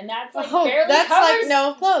Witchblade, and that's, like, barely that's covers... like,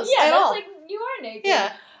 no clothes at all. all. Like, you are naked.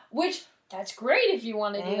 Yeah. Which, that's great if you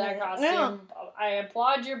want to do that costume. Yeah. I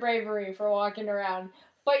applaud your bravery for walking around.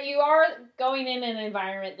 But you are going in an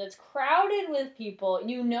environment that's crowded with people.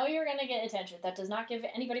 You know you're going to get attention. That does not give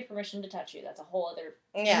anybody permission to touch you. That's a whole other...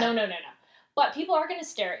 Yeah. No. But people are going to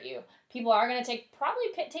stare at you. People are going to probably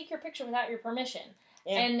take your picture without your permission.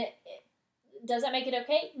 Yeah. And does that make it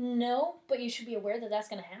okay? No, but you should be aware that that's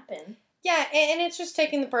going to happen. Yeah, and it's just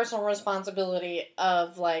taking the personal responsibility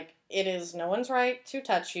of, like, it is no one's right to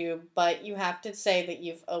touch you, but you have to say that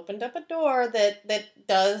you've opened up a door that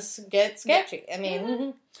does get sketchy. Yeah. I mean... Mm-hmm.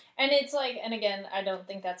 And it's like, and again, I don't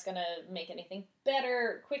think that's going to make anything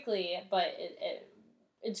better quickly, but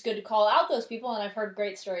it's good to call out those people, and I've heard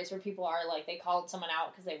great stories where people are like, they called someone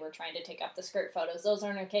out because they were trying to take up the skirt photos. Those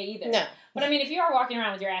aren't okay either. No. But I mean, if you are walking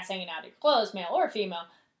around with your ass hanging out of your clothes, male or female,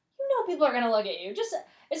 you know people are gonna look at you. Just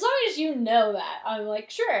as long as you know that. I'm like,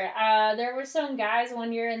 sure. There were some guys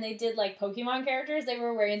one year and they did like Pokemon characters. They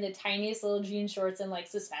were wearing the tiniest little jean shorts and like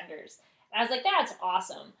suspenders. And I was like, that's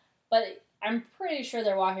awesome. But I'm pretty sure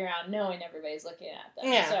they're walking around knowing everybody's looking at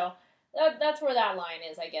them. Yeah. So that's where that line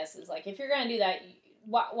is, I guess, is like, if you're gonna do that,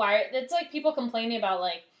 why? It's like people complaining about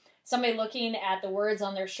like somebody looking at the words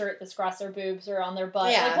on their shirt that's across their boobs or on their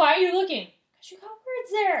butt. Yeah. Like, why are you looking? Because you got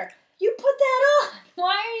words there. You put that on.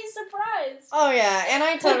 Why are you surprised? Oh, yeah, and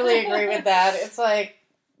I totally agree with that. It's like,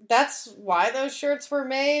 that's why those shirts were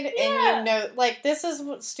made, Yeah. and you know, like, this is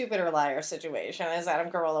what stupid or liar situation, as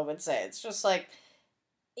Adam Carolla would say. It's just like,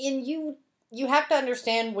 you have to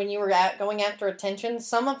understand when you were going after attention,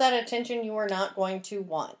 some of that attention you are not going to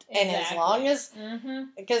want. Exactly. And as long as,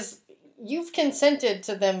 because you've consented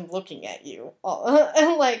to them looking at you.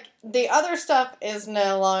 Like, the other stuff is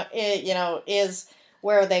no longer, you know, is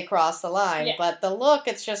where they cross the line. Yeah. But the look,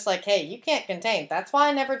 it's just like, hey, you can't contain. That's why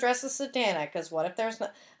I never dress as Satana, because what if there's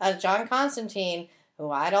a John Constantine, who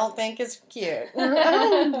I don't think is cute.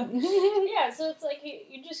 Yeah, so it's like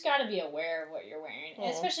you just got to be aware of what you're wearing,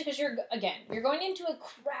 especially because you're going into a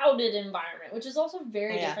crowded environment, which is also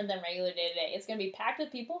very different than regular day to day. It's going to be packed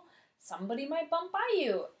with people. Somebody might bump by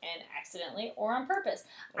you and accidentally or on purpose.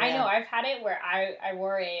 Yeah. I know I've had it where I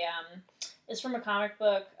wore a it's from a comic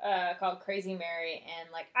book called Crazy Mary,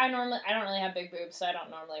 and like I don't really have big boobs, so I don't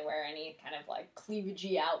normally wear any kind of like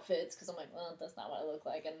cleavagey outfits because I'm like, well, that's not what I look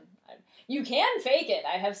like, and you can fake it.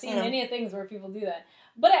 I have seen many things where people do that,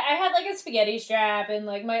 but I had like a spaghetti strap and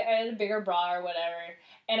like I had a bigger bra or whatever,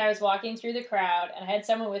 and I was walking through the crowd, and I had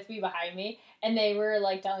someone with me behind me. And they were,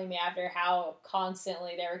 like, telling me after how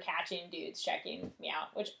constantly they were catching dudes checking me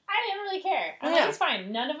out, which I didn't really care. I'm like, it's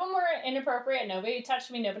fine. None of them were inappropriate. Nobody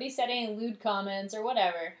touched me. Nobody said any lewd comments or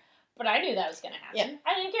whatever. But I knew that was going to happen. Yeah.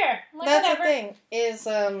 I didn't care. I'm like, that's whatever. The thing, is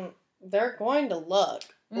they're going to look.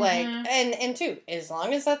 Like, and too, as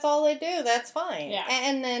long as that's all they do, that's fine. Yeah.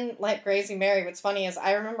 And then, like, Crazy Mary, what's funny is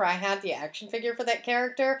I remember I had the action figure for that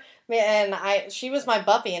character, and she was my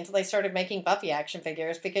Buffy until they started making Buffy action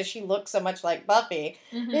figures because she looked so much like Buffy.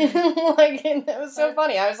 Like, and it was so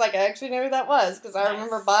funny. I was like, I actually know who that was because I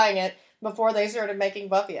remember buying it before they started making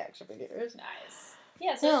Buffy action figures. Nice.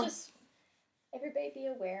 Yeah, so it's just, everybody be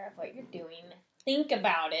aware of what you're doing. Think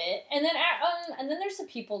about it, and then there's some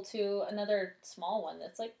people too. Another small one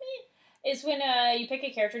that's like me is when you pick a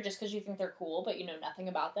character just because you think they're cool, but you know nothing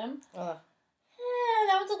about them. That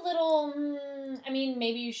was a little. I mean,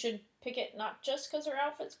 maybe you should pick it not just because their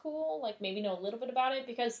outfit's cool. Like maybe know a little bit about it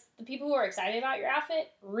because the people who are excited about your outfit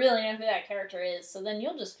really know who that character is. So then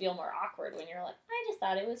you'll just feel more awkward when you're like, I just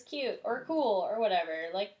thought it was cute or cool or whatever.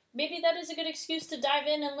 Like maybe that is a good excuse to dive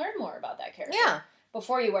in and learn more about that character. Yeah.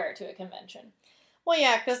 Before you wear it to a convention. Well,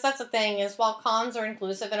 yeah, because that's the thing is while cons are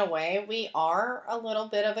inclusive in a way, we are a little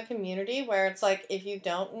bit of a community where it's like if you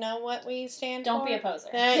don't know what we stand don't for... be a poser.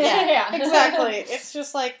 Yeah, exactly. It's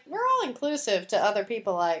just like we're all inclusive to other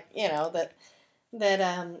people like, you know, that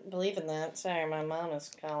believe in that. Sorry, my mom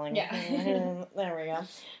is calling. Yeah. There we go.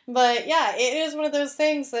 But yeah, it is one of those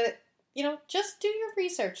things that, you know, just do your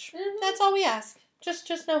research. That's all we ask.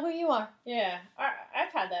 Just know who you are. Yeah.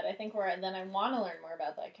 I've had that, I think, where then I want to learn more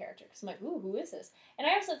about that character. Because I'm like, ooh, who is this? And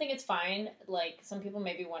I also think it's fine, like, some people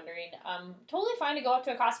may be wondering, totally fine to go up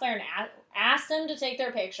to a cosplayer and ask them to take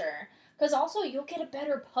their picture. Because also, you'll get a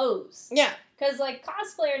better pose. Yeah. Because, like,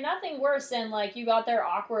 cosplayer, nothing worse than, like, you got their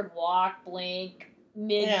awkward walk, blink,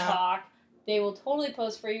 mid-talk. They will totally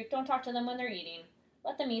pose for you. Don't talk to them when they're eating.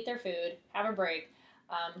 Let them eat their food. Have a break.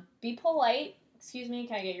 Be polite. Excuse me,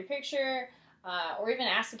 can I get your picture? Or even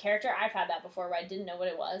ask the character. I've had that before where I didn't know what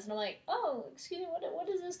it was. And I'm like, oh, excuse me, what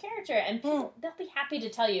is this character? And people, they'll be happy to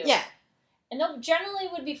tell you. Yeah. And they'll generally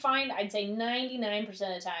would be fine. I'd say 99% of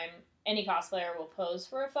the time, any cosplayer will pose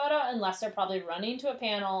for a photo unless they're probably running to a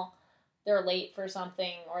panel, they're late for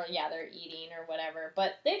something, or they're eating or whatever.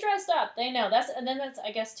 But they dressed up. They know. That's,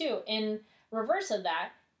 I guess, too, in reverse of that,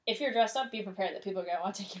 if you're dressed up, be prepared that people are going to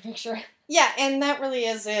want to take your picture. Yeah, and that really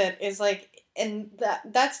is it. Is like, and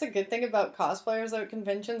that's the good thing about cosplayers at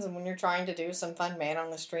conventions and when you're trying to do some fun man on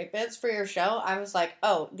the street bits for your show, I was like,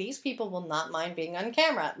 oh, these people will not mind being on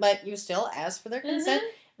camera, but you still ask for their consent.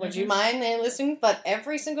 Would you mind listening? But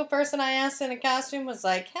every single person I asked in a costume was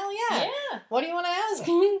like, hell yeah. Yeah. What do you want to ask?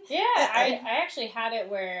 I actually had it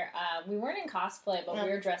where we weren't in cosplay, but we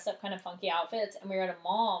were dressed up kind of funky outfits, and we were at a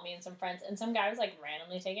mall, me and some friends, and some guy was like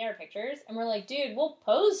randomly taking our pictures, and we're like, dude, we'll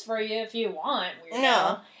pose for you if you want, weirdo.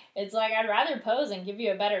 No. It's like, I'd rather pose and give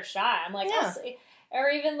you a better shot. I'm like, I'll see. Or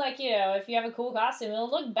even like, you know, if you have a cool costume,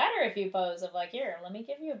 it'll look better if you pose of like, here, let me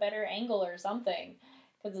give you a better angle or something.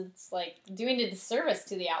 because it's like doing a disservice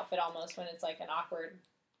to the outfit almost when it's like an awkward.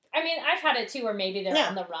 I mean, I've had it too where maybe they're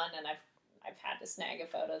on the run and I've had to snag a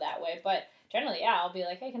photo that way, but generally, yeah, I'll be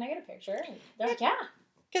like, hey, can I get a picture? And they're like, yeah.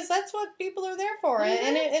 Because that's what people are there for,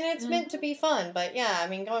 and it's meant to be fun. But yeah, I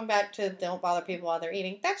mean, going back to don't bother people while they're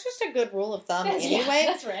eating, that's just a good rule of thumb anyway. Yeah,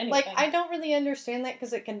 that's for anything. Like, I don't really understand that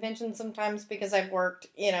because at conventions sometimes, because I've worked,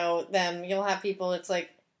 them, you'll have people, it's like,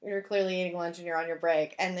 you're clearly eating lunch and you're on your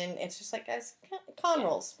break, and then it's just like, guys, con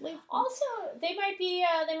rolls. Also, they might need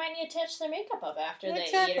to touch their makeup up after they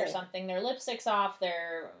eat or something. Their lipstick's off,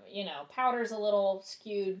 their, powder's a little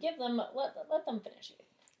skewed. Let them finish it.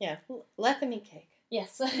 Yeah, let them eat cake.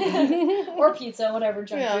 Yes. Or pizza, whatever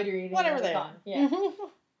junk food you're eating. Whatever they're on. Yeah.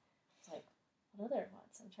 It's like, what other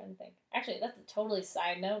ones? I'm trying to think. Actually, that's a totally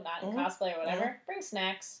side note, not in cosplay or whatever. Yeah. Bring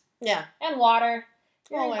snacks. Yeah. And water.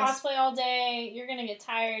 You're in cosplay all day. You're going to get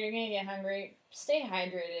tired. You're going to get hungry. Stay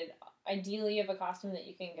hydrated. Ideally, you have a costume that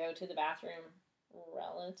you can go to the bathroom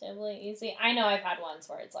relatively easy. I know I've had ones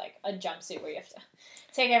where it's like a jumpsuit where you have to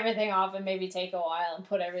take everything off and maybe take a while and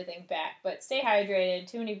put everything back. But stay hydrated.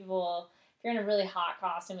 Too many people, if you're in a really hot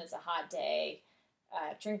costume, it's a hot day.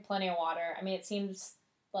 Drink plenty of water. I mean, it seems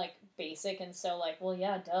like basic and so like, well,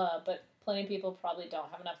 yeah, duh. But plenty of people probably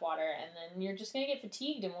don't have enough water, and then you're just going to get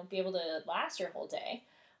fatigued and won't be able to last your whole day.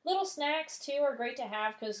 Little snacks, too, are great to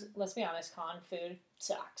have because, let's be honest, con food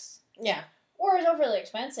sucks. Yeah. Or it's overly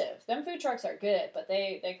expensive. Them food trucks are good, but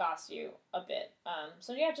they cost you a bit.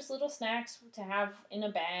 So, yeah, just little snacks to have in a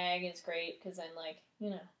bag is great because then,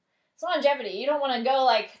 it's longevity. You don't want to go,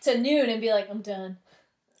 to noon and be like, I'm done.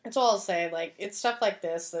 That's all I'll say. It's stuff like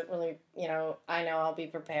this that really, I know I'll be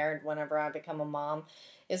prepared whenever I become a mom.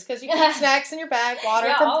 Is because you keep snacks in your bag,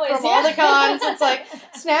 water from all the cons. It's like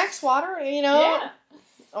snacks, water, Yeah.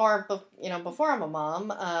 Or, before I'm a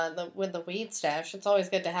mom, with the weed stash, it's always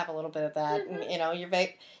good to have a little bit of that. And,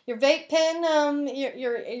 your vape pen,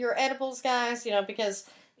 your edibles, guys, because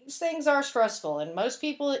these things are stressful. And most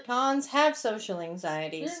people at cons have social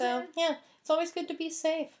anxiety. Mm-hmm. So, yeah, it's always good to be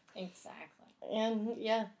safe. Exactly. And,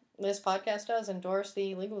 yeah. This podcast does endorse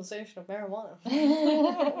the legalization of marijuana.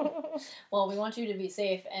 Well, we want you to be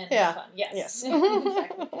safe and have fun. Yes.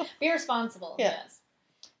 Exactly. Be responsible. Yeah. Yes.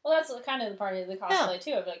 Well, that's kind of the part of the cosplay,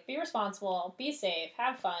 too. Of be responsible, be safe,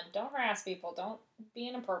 have fun, don't harass people, don't be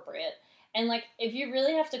inappropriate. And, if you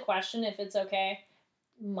really have to question if it's okay,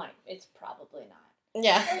 it's probably not.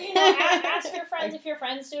 Yeah. Or, ask your friends if your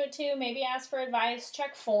friends do it too. Maybe ask for advice.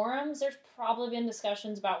 Check forums. There's probably been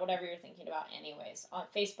discussions about whatever you're thinking about anyways. On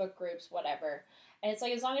Facebook groups, whatever. And it's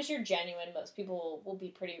as long as you're genuine, most people will be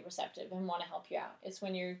pretty receptive and want to help you out. It's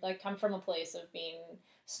when you're, come from a place of being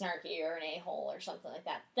snarky or an a-hole or something like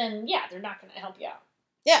that. Then, yeah, they're not going to help you out.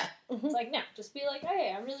 Yeah. Mm-hmm. It's no, just be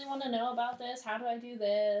hey, I really want to know about this. How do I do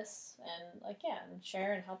this? And, and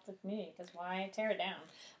share and help the community, because why tear it down?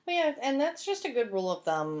 Well, yeah, and that's just a good rule of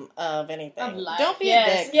thumb of anything. Of life. Don't be a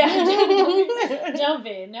dick. Yeah, don't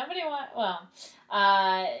be. Nobody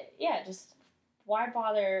just why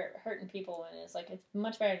bother hurting people when it's it's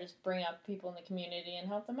much better to just bring up people in the community and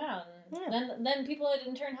help them out. And then people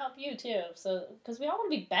in turn help you, too. So, because we all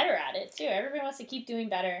want to be better at it, too. Everybody wants to keep doing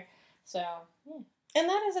better. So, yeah. And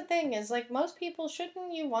that is the thing, is most people,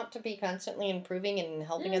 shouldn't you want to be constantly improving and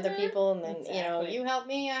helping other people? And then, you help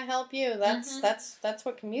me, I help you. That's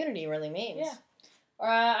what community really means. Yeah. Or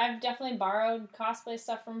I've definitely borrowed cosplay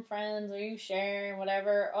stuff from friends, or you share,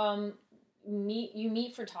 whatever. You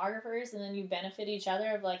meet photographers, and then you benefit each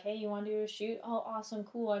other of hey, you want to do a shoot? Oh, awesome,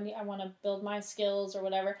 cool. I want to build my skills or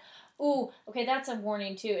whatever. Ooh, okay, that's a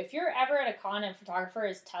warning, too. If you're ever at a con and a photographer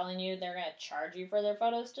is telling you they're going to charge you for their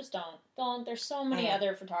photos, just don't. Don't. There's so many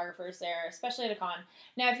other photographers there, especially at a con.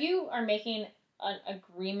 Now, if you are making an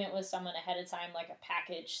agreement with someone ahead of time, like a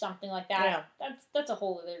package, something like that, that's a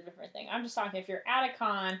whole other different thing. I'm just talking if you're at a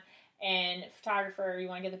con and photographer, you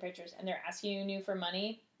want to get the pictures, and they're asking you for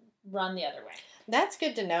money, run the other way. That's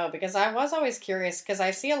good to know, because I was always curious, because I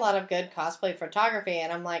see a lot of good cosplay photography,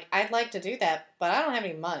 and I'm I'd like to do that, but I don't have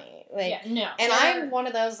any money. No. And I'm one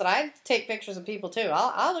of those that I take pictures of people, too.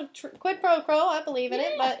 I'll quid pro quo, I believe in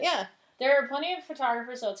it, but yeah. There are plenty of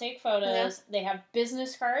photographers that'll take photos. Yeah. They have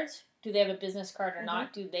business cards. Do they have a business card or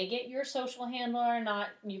not? Do they get your social handle or not?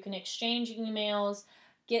 You can exchange emails,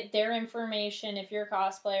 get their information if you're a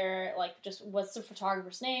cosplayer, just what's the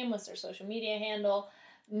photographer's name, what's their social media handle.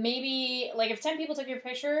 Maybe, if 10 people took your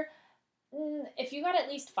picture, if you got at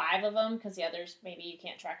least 5 of them, because the others, maybe you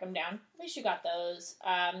can't track them down, at least you got those.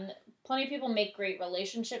 Plenty of people make great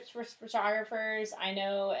relationships with photographers. I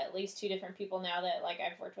know at least 2 different people now that,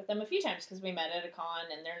 I've worked with them a few times because we met at a con,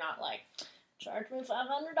 and they're not, charge me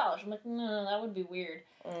 $500. I'm like, no, that would be weird.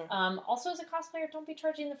 Also, as a cosplayer, don't be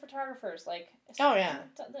charging the photographers. Like, oh yeah,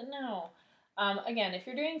 no. Again, if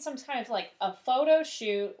you're doing some kind of like a photo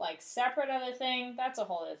shoot, like separate other thing, that's a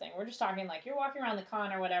whole other thing. We're just talking like you're walking around the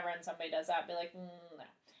con or whatever, and somebody does that, be like,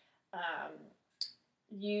 no.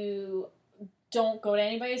 You don't go to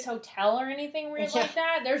anybody's hotel or anything weird like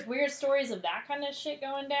that. There's weird stories of that kind of shit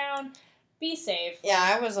going down. Be safe. Yeah,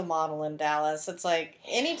 I was a model in Dallas. It's like,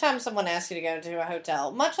 anytime someone asks you to go to a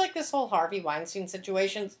hotel, much like this whole Harvey Weinstein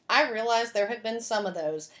situation, I realized there had been some of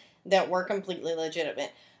those that were completely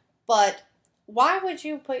legitimate. But why would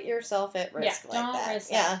you put yourself at risk like don't that? Risk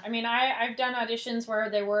that. I mean, I've done auditions where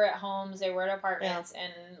they were at homes, they were at apartments,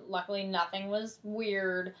 and luckily nothing was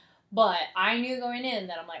weird. But I knew going in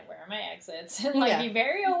that I'm like, where are my exits? And like, be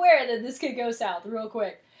very aware that this could go south real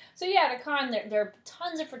quick. So yeah, at a con, there are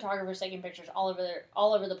tons of photographers taking pictures all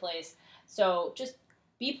over the place. So just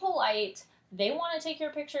be polite. They want to take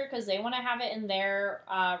your picture because they want to have it in their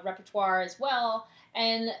repertoire as well.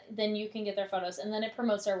 And then you can get their photos, and then it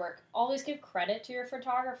promotes their work. Always give credit to your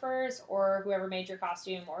photographers or whoever made your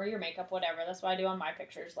costume or your makeup, whatever. That's what I do on my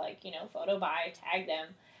pictures, like, photo by, tag them.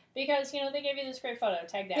 Because, they gave you this great photo,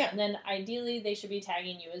 tag them. Yeah. And then ideally they should be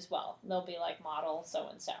tagging you as well. They'll be like, model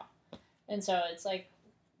so-and-so. And so it's like,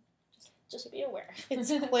 just be aware.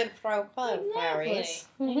 It's quid pro quo, Clarice.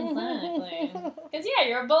 Exactly. Because,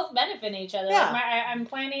 you're both benefiting each other. Yeah. Like I'm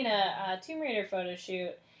planning a Tomb Raider photo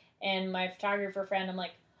shoot, and my photographer friend, I'm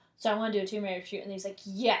like, so I want to do a Tomb Raider shoot, and he's like,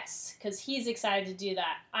 yes, because he's excited to do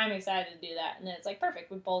that. I'm excited to do that. And then it's like,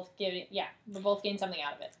 perfect. We both gain something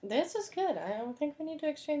out of it. This is good. I don't think we need to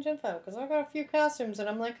exchange info, because I've got a few costumes, and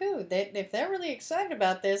I'm like, ooh, if they're really excited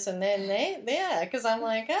about this, and then because I'm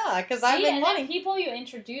like, because I've been wanting. People you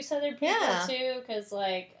introduce other people to, because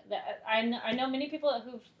like, I know many people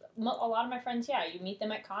a lot of my friends, you meet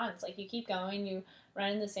them at cons. Like, you keep going, you run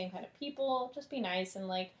into the same kind of people, just be nice, and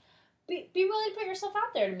like, be willing to put yourself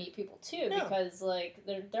out there to meet people too, because like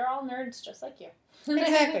they're all nerds just like you.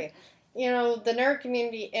 Exactly. The nerd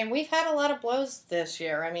community, and we've had a lot of blows this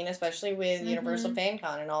year. I mean, especially with Universal Fan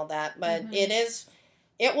Con and all that, but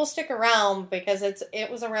it will stick around because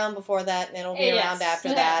it was around before that, and it'll be around after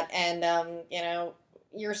that, and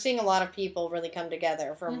you're seeing a lot of people really come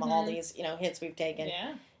together from all these hits we've taken.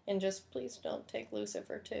 Yeah. And just please don't take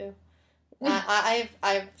Lucifer too.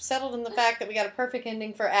 I've settled in the fact that we got a perfect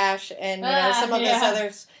ending for Ash, and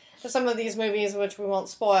some of these movies, which we won't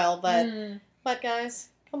spoil, but guys,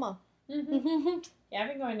 come on. I've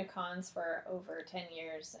been going to cons for over 10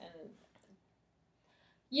 years, and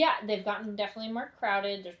they've gotten definitely more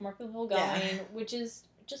crowded. There's more people going, which is,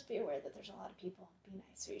 just be aware that there's a lot of people. Be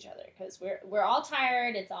nice to each other, because we're all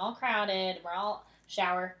tired. It's all crowded. We're all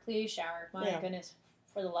please shower. My goodness,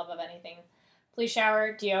 for the love of anything. Please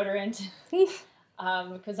shower, deodorant,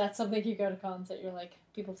 because that's something you go to cons that you're like,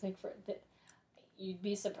 people take for it. You'd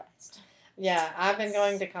be surprised. Yeah, I've been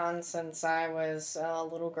going to cons since I was a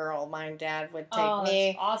little girl. My dad would take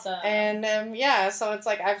me. That's awesome. And, so it's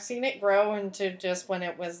like, I've seen it grow into just when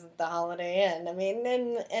it was the Holiday Inn. I mean,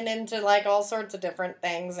 and into, like, all sorts of different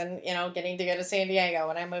things, and, getting to go to San Diego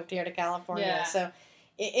when I moved here to California. Yeah. So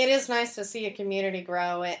it is nice to see a community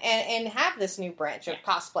grow and have this new branch of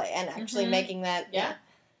cosplay and actually making that. Yeah.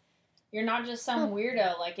 You're not just some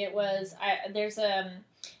weirdo. Like, it was, there's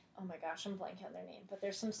oh my gosh, I'm blanking on their name, but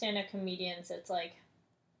there's some stand-up comedians. It's like,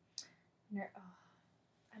 I'm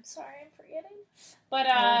sorry, I'm forgetting.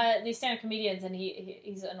 But these stand-up comedians, and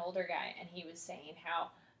he's an older guy, and he was saying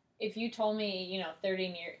how if you told me,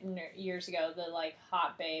 30 years ago, the like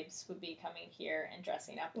hot babes would be coming here and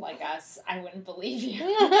dressing up like us, I wouldn't believe you.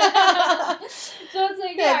 So it's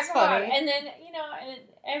like, that's come funny. on. And then, and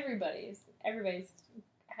everybody's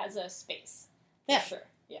has a space. For sure.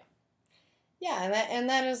 Yeah, and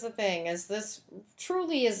that is the thing, is this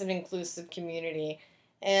truly is an inclusive community,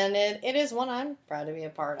 and it is one I'm proud to be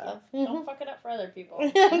a part of. Don't fuck it up for other people.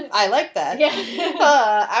 I like that. Yeah.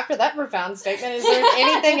 After that profound statement, is there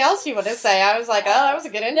anything else you want to say? I was like, oh, that was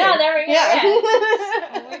a good ending. No, there we go.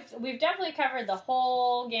 Yeah. We've definitely covered the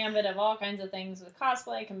whole gambit of all kinds of things with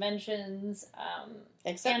cosplay, conventions,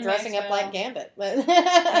 except dressing up like Gambit. But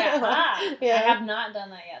I have not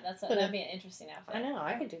done that yet. That'd be an interesting outfit. I know,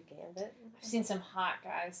 I could do Gambit. I've seen some hot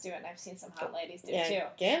guys do it, and I've seen some hot ladies do it, too.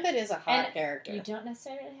 Gambit is a hot character. You don't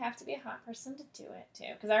necessarily have to be a hot person to do it,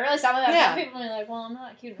 too. Because I really saw that. People are like, well, I'm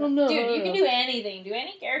not cute enough. No, dude, you can do anything. Do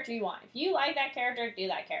any character you want. If you like that character, do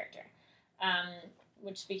that character.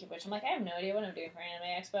 Speaking of which, I'm like, I have no idea what I'm doing for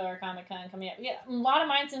Anime Expo or Comic Con coming up. Yeah, a lot of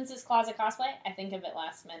mine, since it's closet cosplay, I think of it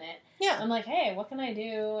last minute. Yeah. I'm like, hey, what can I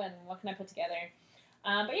do, and what can I put together?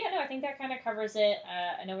 But yeah, no, I think that kind of covers it.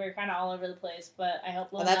 I know we were kind of all over the place, but I hope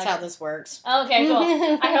that's how this works. Okay,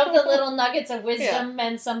 cool. I hope the little nuggets of wisdom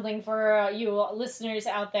meant something for you listeners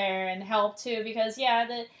out there and help too, because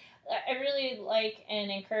I really like and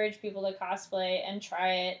encourage people to cosplay and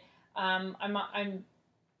try it.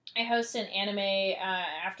 I host an anime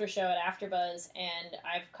after show at AfterBuzz, and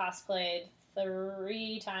I've cosplayed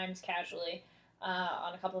 3 times casually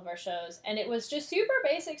on a couple of our shows, and it was just super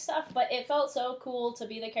basic stuff, but it felt so cool to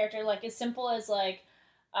be the character, like as simple as like,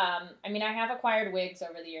 I mean, I have acquired wigs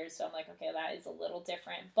over the years, so I'm like, okay, that is a little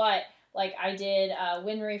different, but like I did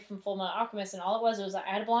Winry from Fullmetal Alchemist, and all it was I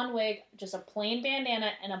had a blonde wig, just a plain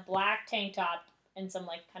bandana, and a black tank top, and some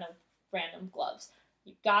like kind of random gloves.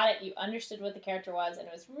 You got it, you understood what the character was, and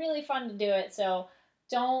it was really fun to do it, so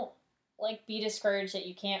don't like be discouraged that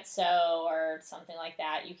you can't sew or something like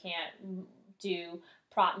that. You can't do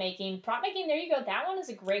prop making. Prop making, there you go. That one is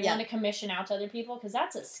a great one to commission out to other people, because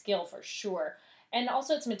that's a skill for sure. And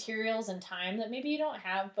also it's materials and time that maybe you don't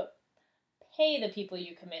have, but pay the people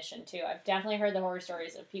you commission to. I've definitely heard the horror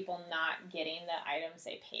stories of people not getting the items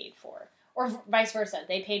they paid for. Or vice versa.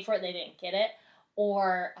 They paid for it, they didn't get it.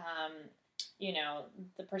 Or,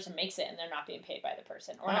 the person makes it and they're not being paid by the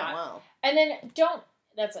person. Or not. Wow. And then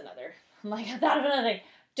that's another, I thought of another thing.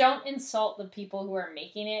 Don't insult the people who are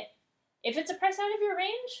making it. If it's a price out of your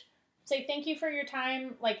range, say thank you for your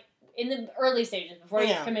time, like in the early stages before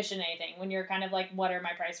you commission anything, when you're kind of like, what are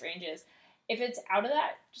my price ranges? If it's out of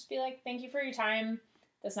that, just be like, thank you for your time.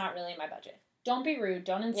 That's not really in my budget. Don't be rude.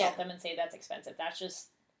 Don't insult them and say that's expensive. That's just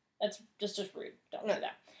rude. Don't do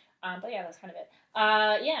that. But yeah, that's kind of it.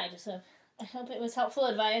 I hope it was helpful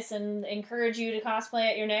advice and encourage you to cosplay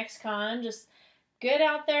at your next con. Just get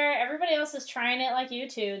out there. Everybody else is trying it like you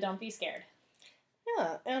too. Don't be scared.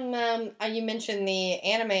 Yeah, and you mentioned the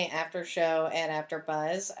anime after show at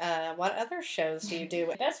AfterBuzz. What other shows do you do?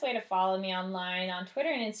 The best way to follow me online on Twitter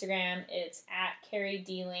and Instagram, it's at Carrie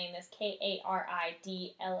D Lane. That's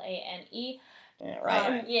KARIDLANE. Yeah,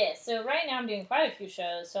 right. So right now I'm doing quite a few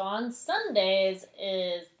shows. So on Sundays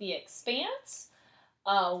is The Expanse,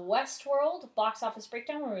 Westworld Box Office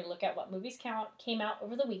Breakdown, where we look at what movies came out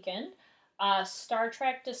over the weekend. Star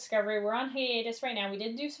Trek Discovery. We're on hiatus right now. We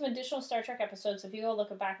did do some additional Star Trek episodes, so if you go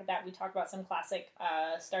look back at that, we talked about some classic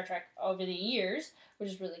Star Trek over the years, which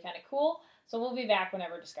is really kind of cool. So we'll be back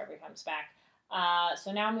whenever Discovery comes back.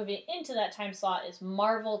 So now moving into that time slot is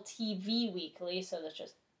Marvel TV Weekly, so that's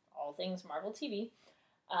just all things Marvel TV.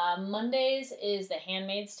 Mondays is The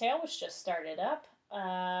Handmaid's Tale, which just started up.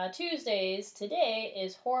 Tuesdays, today,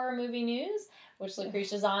 is Horror Movie News, which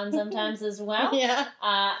Lucretia's on sometimes as well. Yeah.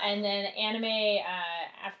 And then anime,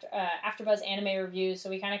 AfterBuzz anime reviews. So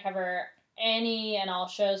we kind of cover any and all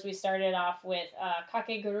shows. We started off with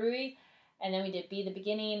Kakegurui, and then we did Be the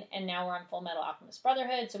Beginning, and now we're on Fullmetal Alchemist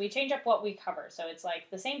Brotherhood. So we change up what we cover. So it's like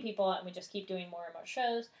the same people, and we just keep doing more and more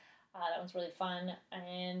shows. That one's really fun.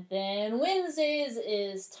 And then Wednesdays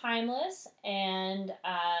is Timeless and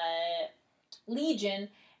Legion.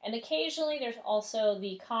 And occasionally there's also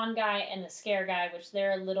the Con Guy and the Scare Guy, which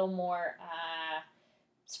they're a little more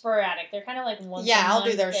sporadic. They're kind of like once a month. I'll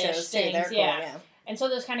do their shows too. They're cool, yeah. And so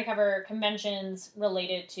those kind of cover conventions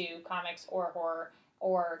related to comics or horror,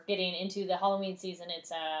 or getting into the Halloween season,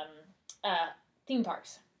 it's theme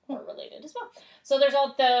parks horror related as well. So there's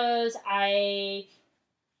all those. I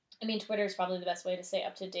mean, Twitter is probably the best way to stay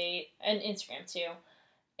up to date, and Instagram too.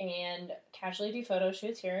 And casually do photo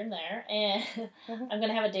shoots here and there. And I'm going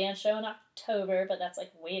to have a dance show in October, but that's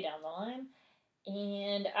like way down the line.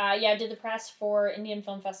 And I did the press for Indian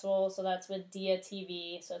Film Festival, so that's with Dia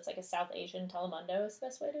TV. So it's like a South Asian telemundo is the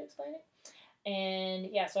best way to explain it. And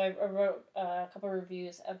so I wrote a couple of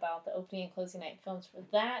reviews about the opening and closing night films for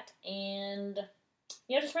that. And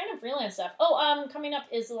just random freelance stuff. Coming up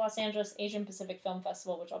is the Los Angeles Asian Pacific Film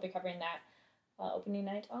Festival, which I'll be covering that opening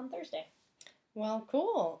night on Thursday. Well,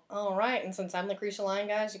 cool. All right. And since I'm Lucretia Lyon,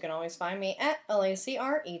 guys, you can always find me at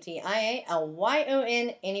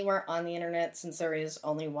LACRETIALYON anywhere on the internet, since there is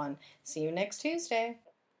only one. See you next Tuesday.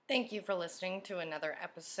 Thank you for listening to another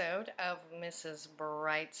episode of Mrs.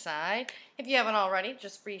 Brightside. If you haven't already,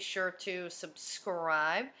 just be sure to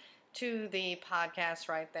subscribe to the podcast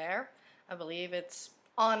right there. I believe it's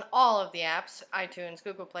on all of the apps, iTunes,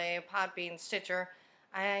 Google Play, Podbean, Stitcher.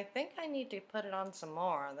 I think I need to put it on some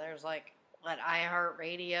more. There's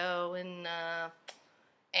iHeartRadio and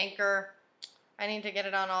Anchor. I need to get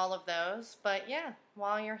it on all of those. But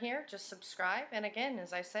while you're here, just subscribe. And again,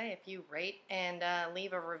 as I say, if you rate and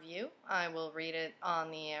leave a review, I will read it on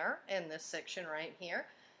the air in this section right here.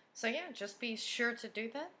 So just be sure to do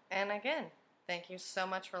that. And again, thank you so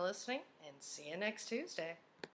much for listening, and see you next Tuesday.